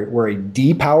 that we're a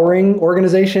depowering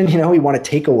organization? We want to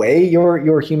take away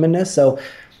your humanness. So,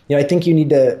 I think you need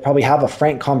to probably have a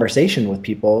frank conversation with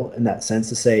people in that sense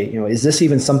to say, is this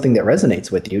even something that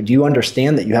resonates with you? Do you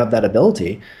understand that you have that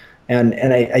ability? And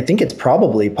I think it's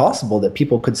probably possible that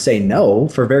people could say no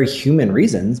for very human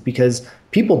reasons, because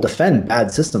people defend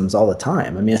bad systems all the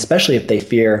time. I mean, especially if they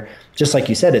fear, just like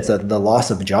you said, it's the loss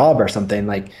of a job or something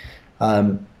like,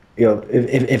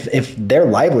 if their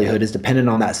livelihood is dependent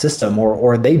on that system,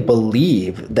 or they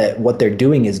believe that what they're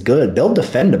doing is good, they'll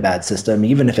defend a bad system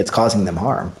even if it's causing them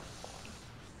harm.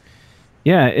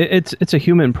 Yeah, it's a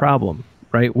human problem,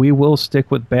 right? We will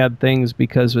stick with bad things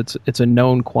because it's a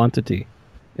known quantity.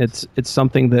 It's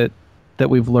something that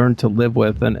we've learned to live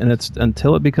with, and it's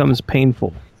until it becomes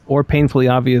painful or painfully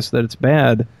obvious that it's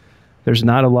bad, there's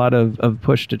not a lot of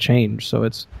push to change. So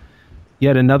it's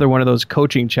yet another one of those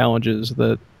coaching challenges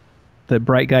that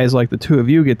bright guys like the two of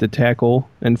you get to tackle.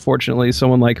 And fortunately,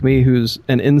 someone like me who's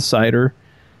an insider,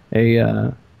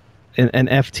 an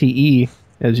FTE,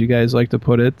 as you guys like to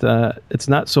put it, it's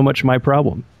not so much my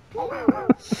problem.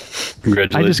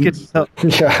 Congratulations. I just get to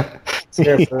Yeah.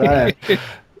 Cheers for that.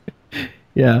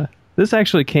 Yeah. This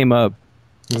actually came up.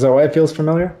 Is that why it feels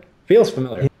familiar? Feels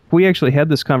familiar. We actually had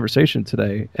this conversation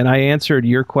today, and I answered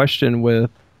your question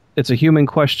with, it's a human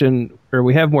question, or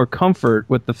we have more comfort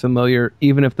with the familiar,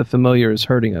 even if the familiar is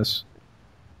hurting us.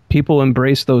 People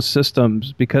embrace those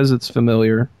systems because it's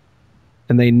familiar,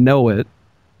 and they know it,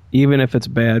 even if it's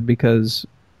bad, because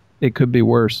it could be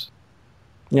worse.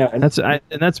 Yeah, and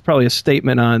that's probably a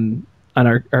statement on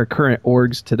our current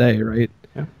orgs today, right?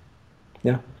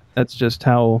 Yeah. That's just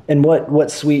how. And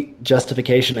what sweet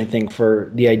justification, I think,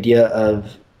 for the idea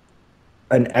of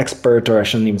an expert, or I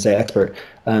shouldn't even say expert,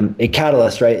 a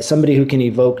catalyst, right? Somebody who can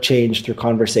evoke change through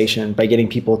conversation by getting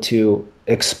people to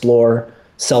explore,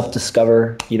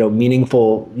 self-discover,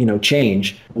 meaningful,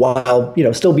 change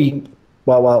while still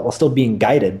being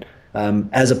guided,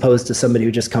 as opposed to somebody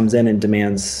who just comes in and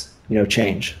demands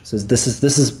change. So this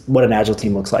is what an Agile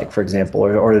team looks like, for example,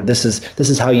 or this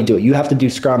is how you do it. You have to do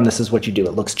Scrum. This is what you do.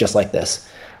 It looks just like this.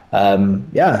 I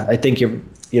think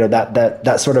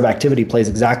that sort of activity plays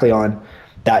exactly on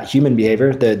that human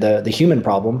behavior, the human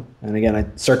problem. And again,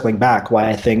 circling back, why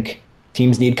I think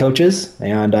teams need coaches,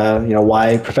 and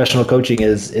why professional coaching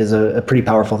is a pretty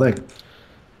powerful thing.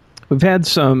 We've had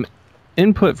some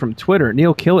input from Twitter.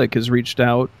 Neil Killick has reached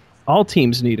out. All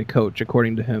teams need a coach,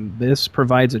 according to him. This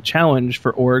provides a challenge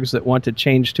for orgs that want to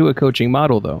change to a coaching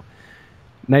model, though.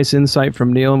 Nice insight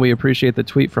from Neil, and we appreciate the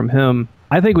tweet from him.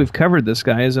 I think we've covered this,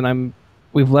 guys, and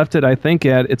we've left it, I think,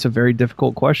 at it's a very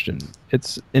difficult question.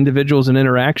 It's individuals and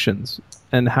interactions,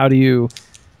 and how do you...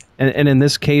 And in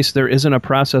this case, there isn't a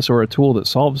process or a tool that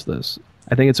solves this.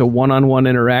 I think it's a one-on-one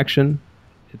interaction.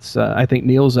 It's I think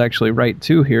Neil's actually right,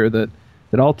 too, here, that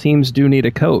all teams do need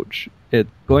a coach. It's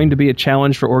going to be a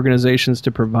challenge for organizations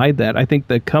to provide that. I think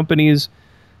the companies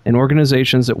and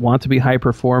organizations that want to be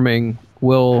high-performing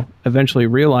will eventually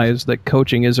realize that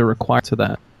coaching is a requirement to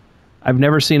that. I've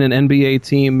never seen an NBA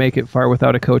team make it far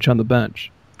without a coach on the bench,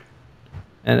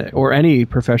 or any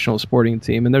professional sporting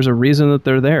team, and there's a reason that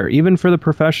they're there, even for the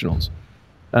professionals.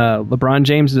 LeBron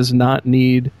James does not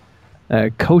need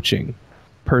coaching,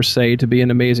 per se, to be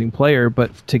an amazing player,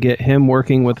 but to get him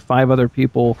working with 5 other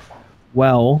people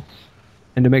well,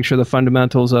 and to make sure the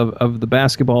fundamentals of the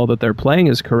basketball that they're playing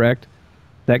is correct,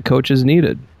 that coach is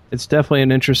needed. It's definitely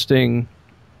an interesting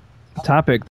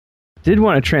topic. Did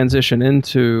want to transition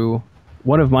into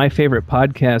one of my favorite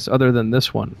podcasts other than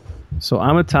this one. So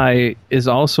Amitai is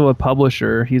also a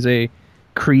publisher. He's a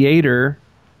creator,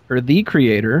 or the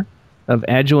creator, of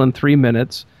Agile in 3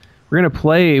 Minutes, We're going to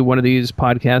play one of these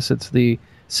podcasts. It's the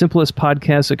simplest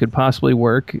podcast that could possibly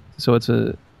work. So it's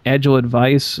a agile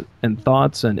advice and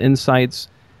thoughts and insights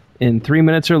in 3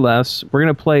 minutes or less. We're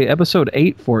going to play episode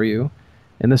 8 for you,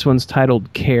 and this one's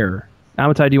titled Care.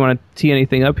 Amitai, do you want to tee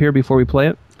anything up here before we play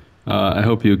it? I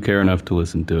hope you care enough to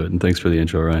listen to it, and thanks for the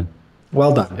intro, Ryan.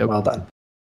 Well done. Yep. Well done.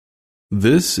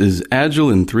 This is Agile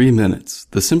in 3 minutes,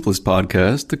 the simplest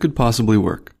podcast that could possibly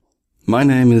work. My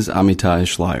name is Amitai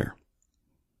Schleier.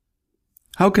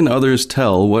 How can others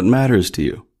tell what matters to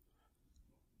you?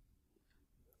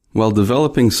 While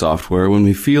developing software, when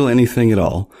we feel anything at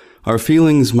all, our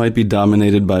feelings might be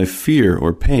dominated by fear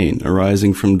or pain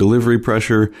arising from delivery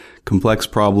pressure, complex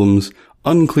problems,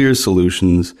 unclear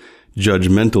solutions,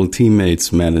 judgmental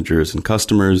teammates, managers, and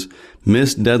customers,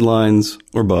 missed deadlines,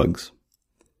 or bugs.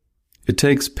 It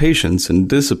takes patience and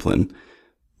discipline,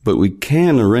 but we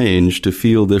can arrange to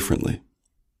feel differently.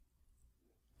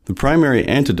 The primary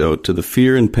antidote to the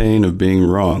fear and pain of being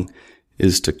wrong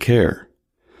is to care.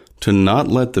 To not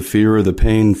let the fear or the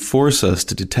pain force us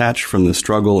to detach from the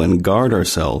struggle and guard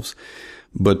ourselves,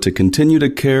 but to continue to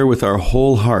care with our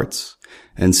whole hearts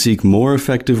and seek more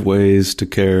effective ways to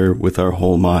care with our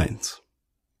whole minds.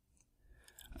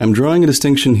 I'm drawing a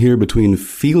distinction here between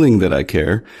feeling that I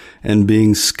care and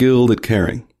being skilled at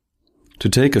caring. To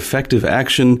take effective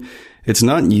action, it's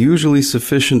not usually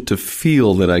sufficient to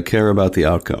feel that I care about the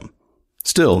outcome.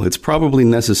 Still, it's probably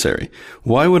necessary.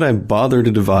 Why would I bother to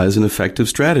devise an effective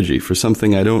strategy for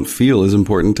something I don't feel is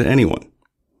important to anyone?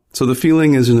 So the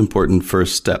feeling is an important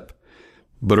first step.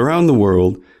 But around the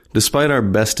world, despite our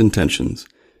best intentions,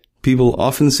 people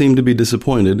often seem to be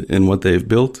disappointed in what they've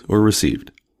built or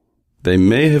received. They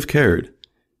may have cared,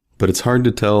 but it's hard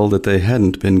to tell that they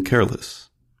hadn't been careless.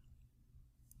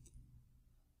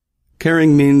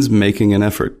 Caring means making an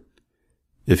effort.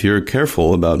 If you're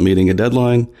careful about meeting a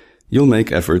deadline, you'll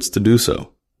make efforts to do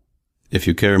so. If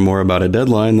you care more about a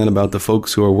deadline than about the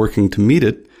folks who are working to meet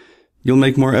it, you'll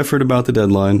make more effort about the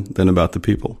deadline than about the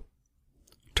people.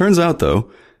 Turns out,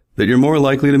 though, that you're more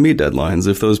likely to meet deadlines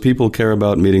if those people care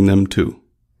about meeting them too.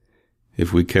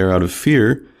 If we care out of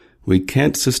fear, we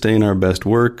can't sustain our best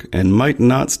work and might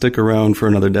not stick around for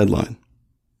another deadline.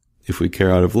 If we care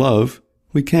out of love,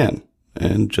 we can,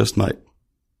 and just might.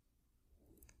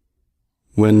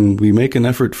 When we make an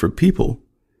effort for people,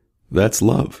 that's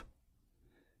love.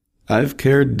 I've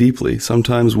cared deeply,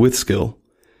 sometimes with skill,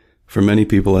 for many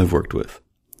people I've worked with.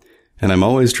 And I'm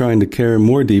always trying to care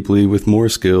more deeply with more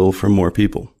skill for more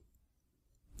people.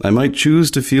 I might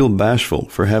choose to feel bashful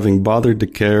for having bothered to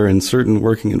care in certain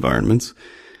working environments,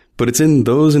 but it's in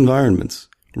those environments,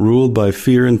 ruled by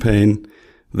fear and pain,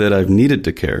 that I've needed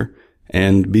to care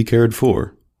and be cared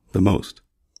for the most.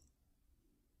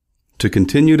 To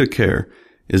continue to care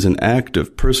is an act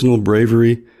of personal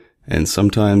bravery and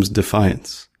sometimes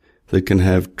defiance that can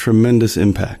have tremendous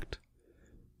impact.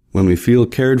 When we feel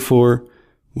cared for,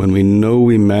 when we know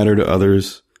we matter to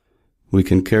others, we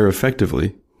can care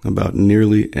effectively about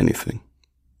nearly anything.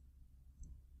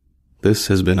 This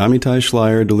has been Amitai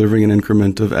Schleier delivering an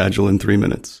increment of Agile in 3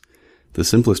 minutes, the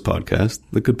simplest podcast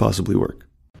that could possibly work.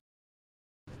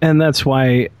 And that's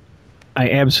why I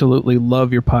absolutely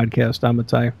love your podcast,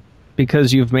 Amitai,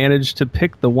 because you've managed to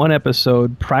pick the one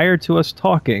episode prior to us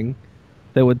talking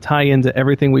that would tie into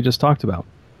everything we just talked about.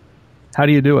 How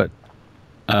do you do it?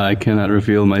 I cannot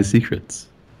reveal my secrets.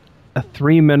 A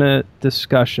 3-minute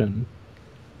discussion.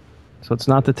 So it's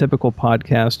not the typical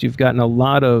podcast. You've gotten a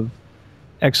lot of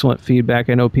excellent feedback.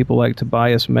 I know people like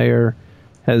Tobias Mayer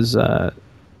has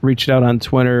reached out on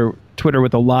Twitter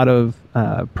with a lot of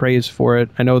praise for it.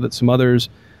 I know that some others,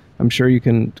 I'm sure you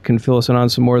can fill us in on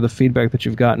some more of the feedback that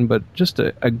you've gotten, but just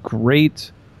a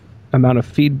great amount of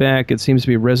feedback. It seems to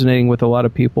be resonating with a lot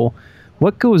of people.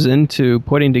 What goes into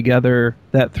putting together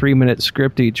that 3-minute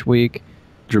script each week?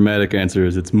 Dramatic answer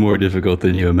is it's more difficult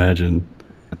than you imagine.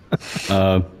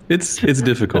 It's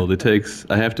difficult.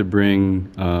 I have to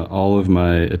bring all of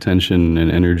my attention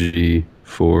and energy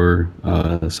for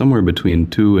somewhere between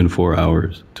 2 and 4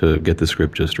 hours to get the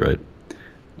script just right.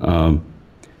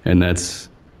 And that's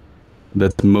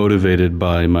motivated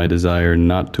by my desire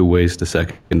not to waste a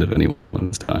second of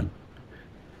anyone's time.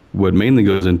 What mainly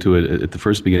goes into it at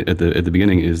the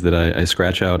beginning is that I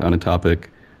scratch out on a topic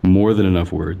more than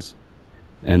enough words,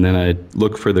 and then I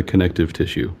look for the connective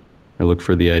tissue. I look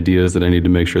for the ideas that I need to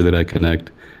make sure that I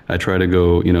connect. I try to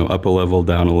go, up a level,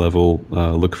 down a level,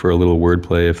 look for a little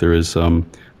wordplay if there is some,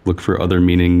 look for other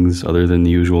meanings other than the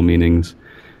usual meanings.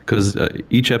 Because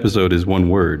each episode is one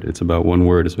word. It's about one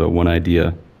word. It's about one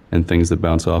idea and things that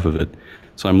bounce off of it.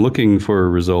 So I'm looking for a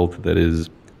result that is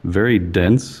very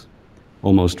dense,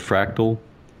 almost fractal,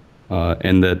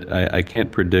 and that I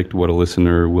can't predict what a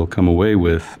listener will come away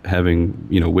with, having,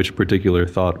 which particular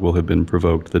thought will have been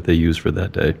provoked that they use for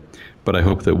that day. But I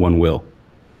hope that one will.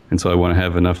 And so I want to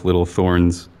have enough little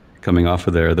thorns coming off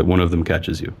of there that one of them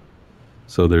catches you.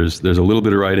 So there's a little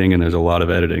bit of writing, and there's a lot of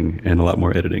editing, and a lot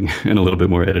more editing, and a little bit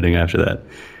more editing after that.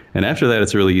 And after that,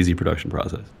 it's a really easy production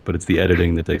process. But it's the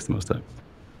editing that takes the most time.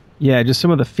 Yeah, just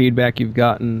some of the feedback you've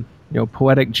gotten.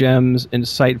 Poetic gems,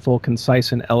 insightful,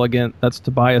 concise, and elegant. That's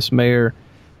Tobias Mayer.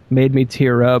 Made me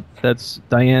tear up. That's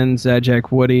Diane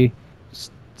Zajac Woody.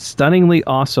 Stunningly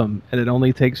awesome, and it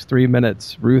only takes 3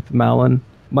 minutes. Ruth Mallon.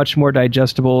 Much more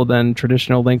digestible than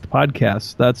traditional length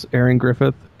podcasts. That's Aaron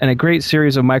Griffith. And a great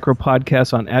series of micro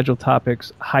podcasts on Agile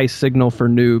topics, High Signal for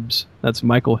Noobs. That's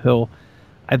Michael Hill.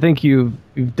 I think you've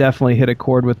definitely hit a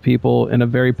chord with people in a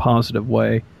very positive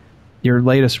way. Your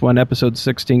latest one, episode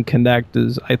 16, Connect,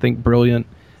 is, I think, brilliant.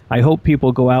 I hope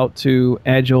people go out to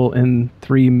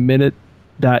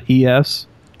agilein3minute.es.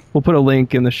 We'll put a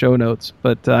link in the show notes,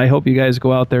 but I hope you guys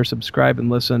go out there, subscribe, and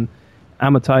listen.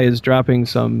 Amitai is dropping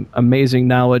some amazing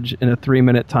knowledge in a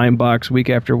 3-minute time box week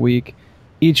after week.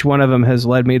 Each one of them has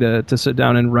led me to sit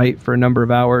down and write for a number of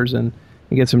hours and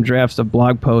get some drafts of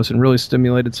blog posts and really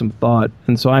stimulated some thought.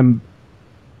 And so I'm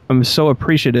so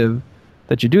appreciative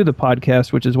that you do the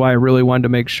podcast, which is why I really wanted to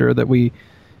make sure that we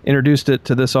introduced it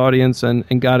to this audience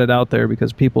and got it out there,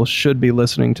 because people should be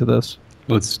listening to this.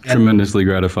 Well, it's tremendously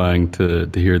gratifying to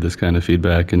hear this kind of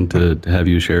feedback and to have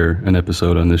you share an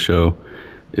episode on this show.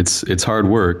 It's hard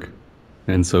work,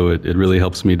 and so it really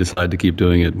helps me decide to keep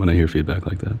doing it when I hear feedback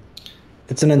like that.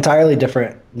 It's an entirely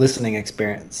different listening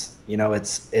experience.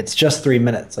 It's just 3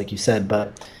 minutes, like you said,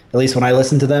 but at least when I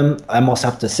listen to them, I almost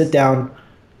have to sit down,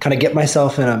 kind of get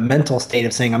myself in a mental state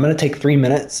of saying, I'm going to take 3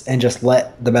 minutes and just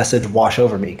let the message wash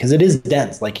over me, because it is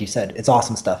dense, like you said. It's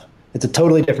awesome stuff. It's a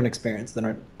totally different experience than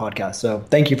our podcast. So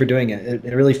thank you for doing it.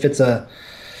 It really fits it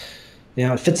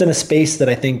fits in a space that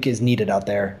I think is needed out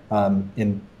there,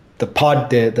 in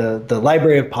the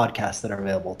library of podcasts that are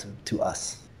available to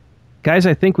us. Guys,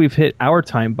 I think we've hit our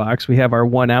time box. We have our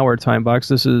 1 hour time box.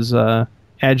 This is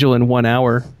Agile in 1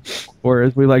 hour, or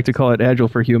as we like to call it, Agile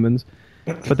for Humans.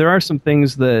 But there are some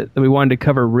things that we wanted to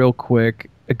cover real quick.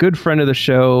 A good friend of the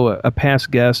show, a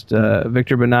past guest,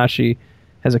 Victor Benashi,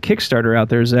 has a Kickstarter out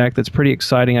there, Zach, that's pretty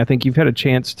exciting. I think you've had a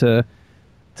chance to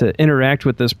interact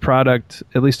with this product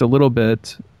at least a little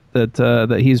bit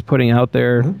that he's putting out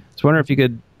there. Mm-hmm. So I wonder if you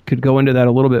could go into that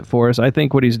a little bit for us. I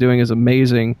think what he's doing is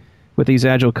amazing with these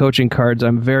Agile coaching cards.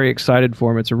 I'm very excited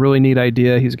for him. It's a really neat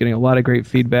idea. He's getting a lot of great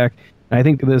feedback. I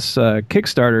think this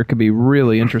Kickstarter could be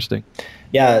really interesting.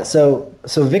 Yeah, so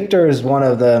Victor is one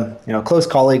of the close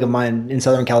colleague of mine in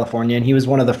Southern California, and he was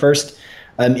one of the first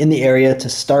in the area to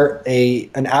start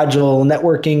an Agile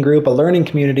networking group, a learning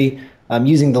community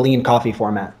using the Lean Coffee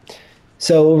format.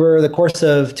 So over the course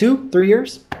of 2-3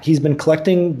 years, he's been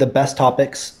collecting the best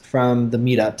topics from the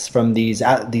meetups, from these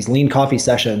Lean Coffee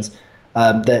sessions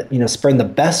that spurn the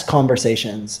best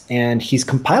conversations, and he's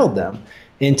compiled them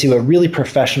into a really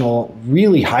professional,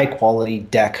 really high quality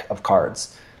deck of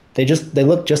cards. They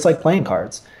look just like playing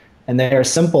cards, and they're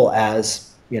simple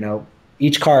as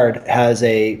each card has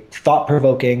a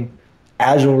thought-provoking,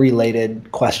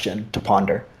 Agile-related question to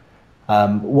ponder.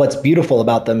 What's beautiful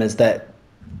about them is that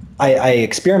I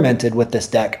experimented with this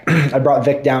deck. I brought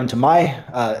Vic down to my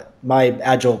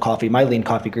Agile Coffee, my Lean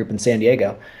Coffee group in San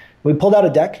Diego. We pulled out a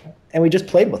deck and we just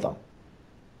played with them.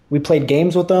 We played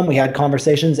games with them. We had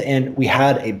conversations, and we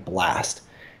had a blast.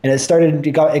 And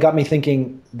it got me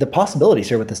thinking, the possibilities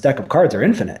here with this deck of cards are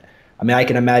infinite. I mean, I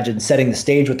can imagine setting the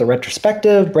stage with the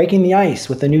retrospective, breaking the ice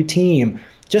with a new team,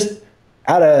 just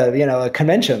at a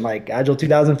convention like Agile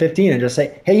 2015, and just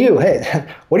say, hey,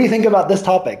 what do you think about this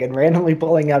topic? And randomly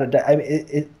pulling out a deck. I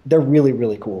mean, they're really,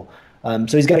 really cool.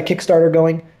 So he's got a Kickstarter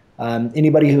going.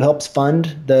 Anybody who helps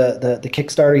fund the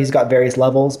Kickstarter, he's got various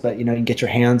levels, but you can get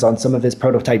your hands on some of his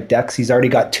prototype decks. He's already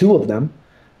got 2 of them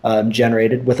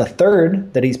generated, with a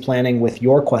third that he's planning with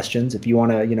your questions. If you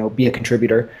want to be a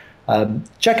contributor,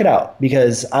 check it out,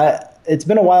 because it's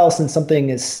been a while since something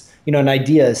is an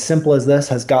idea as simple as this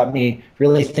has got me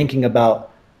really thinking about.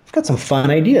 I've got some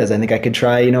fun ideas I think I could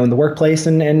try in the workplace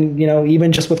and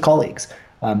even just with colleagues.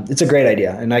 It's a great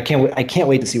idea, and I can't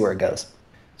wait to see where it goes.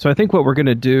 So I think what we're going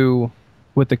to do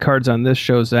with the cards on this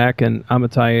show, Zach and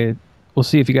Amitai, we'll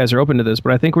see if you guys are open to this,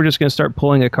 but I think we're just going to start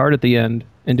pulling a card at the end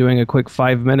and doing a quick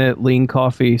 5-minute Lean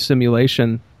Coffee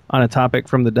simulation on a topic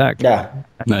from the deck. Yeah.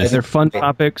 Nice. They're fun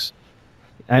topics.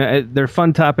 They're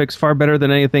fun topics, far better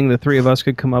than anything the 3 of us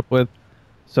could come up with.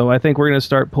 So I think we're going to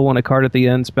start pulling a card at the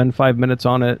end, spend 5 minutes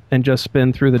on it, and just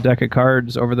spin through the deck of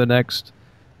cards over the next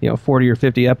 40 or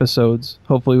 50 episodes.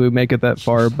 Hopefully we make it that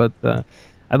far, but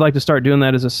I'd like to start doing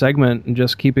that as a segment and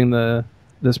just keeping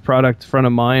this product front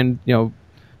of mind.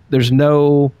 There's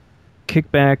no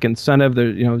kickback incentive.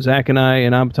 There, Zach and I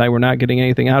and Amitai, we're not getting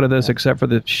anything out of this except for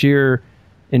the sheer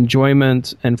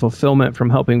enjoyment and fulfillment from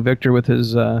helping Victor with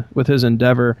his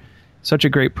endeavor. Such a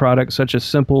great product, such a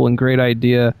simple and great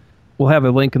idea. We'll have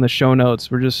a link in the show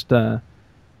notes. We're just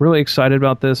really excited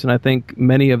about this, and I think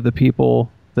many of the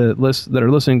people that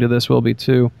are listening to this will be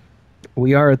too.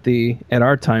 We are at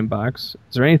our time box.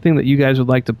 Is there anything that you guys would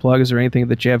like to plug? Is there anything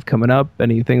that you have coming up?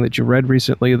 Anything that you read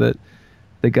recently that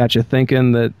got you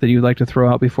thinking that you'd like to throw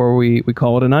out before we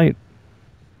call it a night?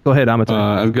 Go ahead, Amitai.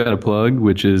 I've got a plug,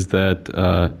 which is that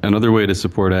another way to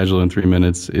support Agile in 3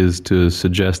 minutes is to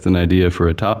suggest an idea for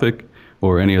a topic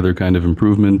or any other kind of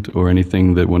improvement or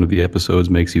anything that one of the episodes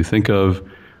makes you think of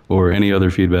or any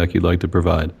other feedback you'd like to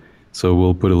provide. So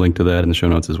we'll put a link to that in the show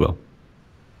notes as well.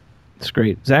 That's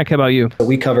great. Zach, how about you?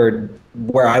 We covered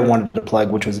where I wanted to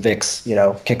plug, which was Vic's,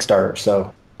 Kickstarter.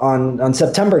 So on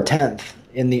September 10th,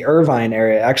 in the Irvine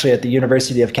area, actually at the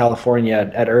University of California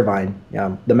at Irvine,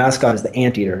 the mascot is the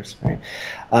Anteaters. Right?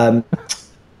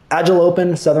 Agile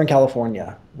Open Southern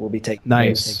California will be taking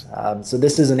place. Nice. So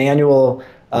this is an annual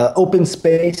open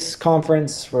space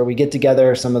conference where we get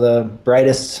together some of the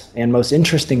brightest and most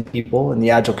interesting people in the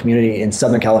Agile community in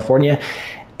Southern California,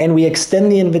 and we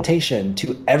extend the invitation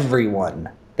to everyone.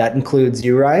 That includes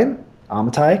you, Ryan,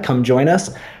 Amitai, come join us.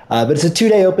 But it's a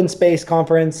 2-day open space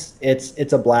conference.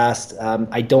 It's a blast.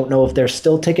 I don't know if there's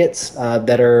still tickets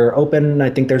that are open. I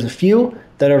think there's a few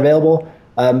that are available.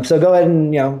 So go ahead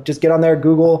and just get on there,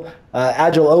 Google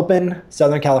Agile Open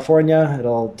Southern California.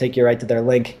 It'll take you right to their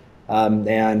link,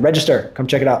 and register. Come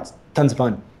check it out. Tons of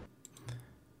fun.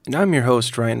 And I'm your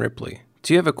host, Ryan Ripley.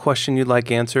 Do you have a question you'd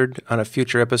like answered on a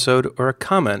future episode or a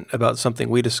comment about something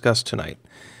we discussed tonight?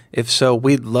 If so,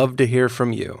 we'd love to hear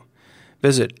from you.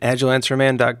 Visit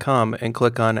agileanswerman.com and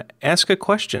click on Ask a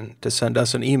Question to send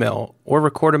us an email or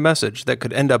record a message that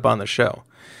could end up on the show.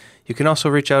 You can also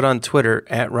reach out on Twitter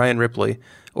at Ryan Ripley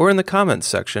or in the comments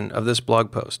section of this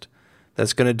blog post.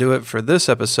 That's going to do it for this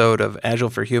episode of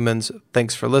Agile for Humans.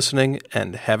 Thanks for listening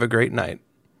and have a great night.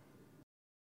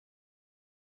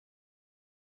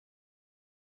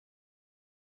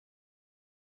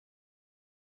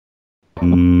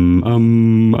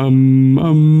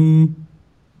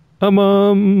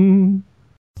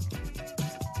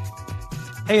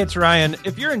 Hey, it's Ryan.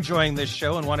 If you're enjoying this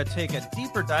show and want to take a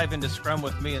deeper dive into Scrum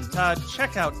with me and Todd,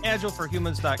 check out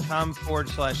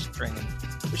agileforhumans.com/training.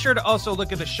 Be sure to also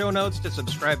look at the show notes to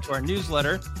subscribe to our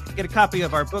newsletter, get a copy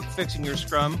of our book, Fixing Your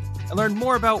Scrum, and learn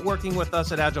more about working with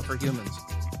us at Agile for Humans.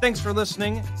 Thanks for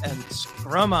listening, and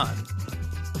Scrum on.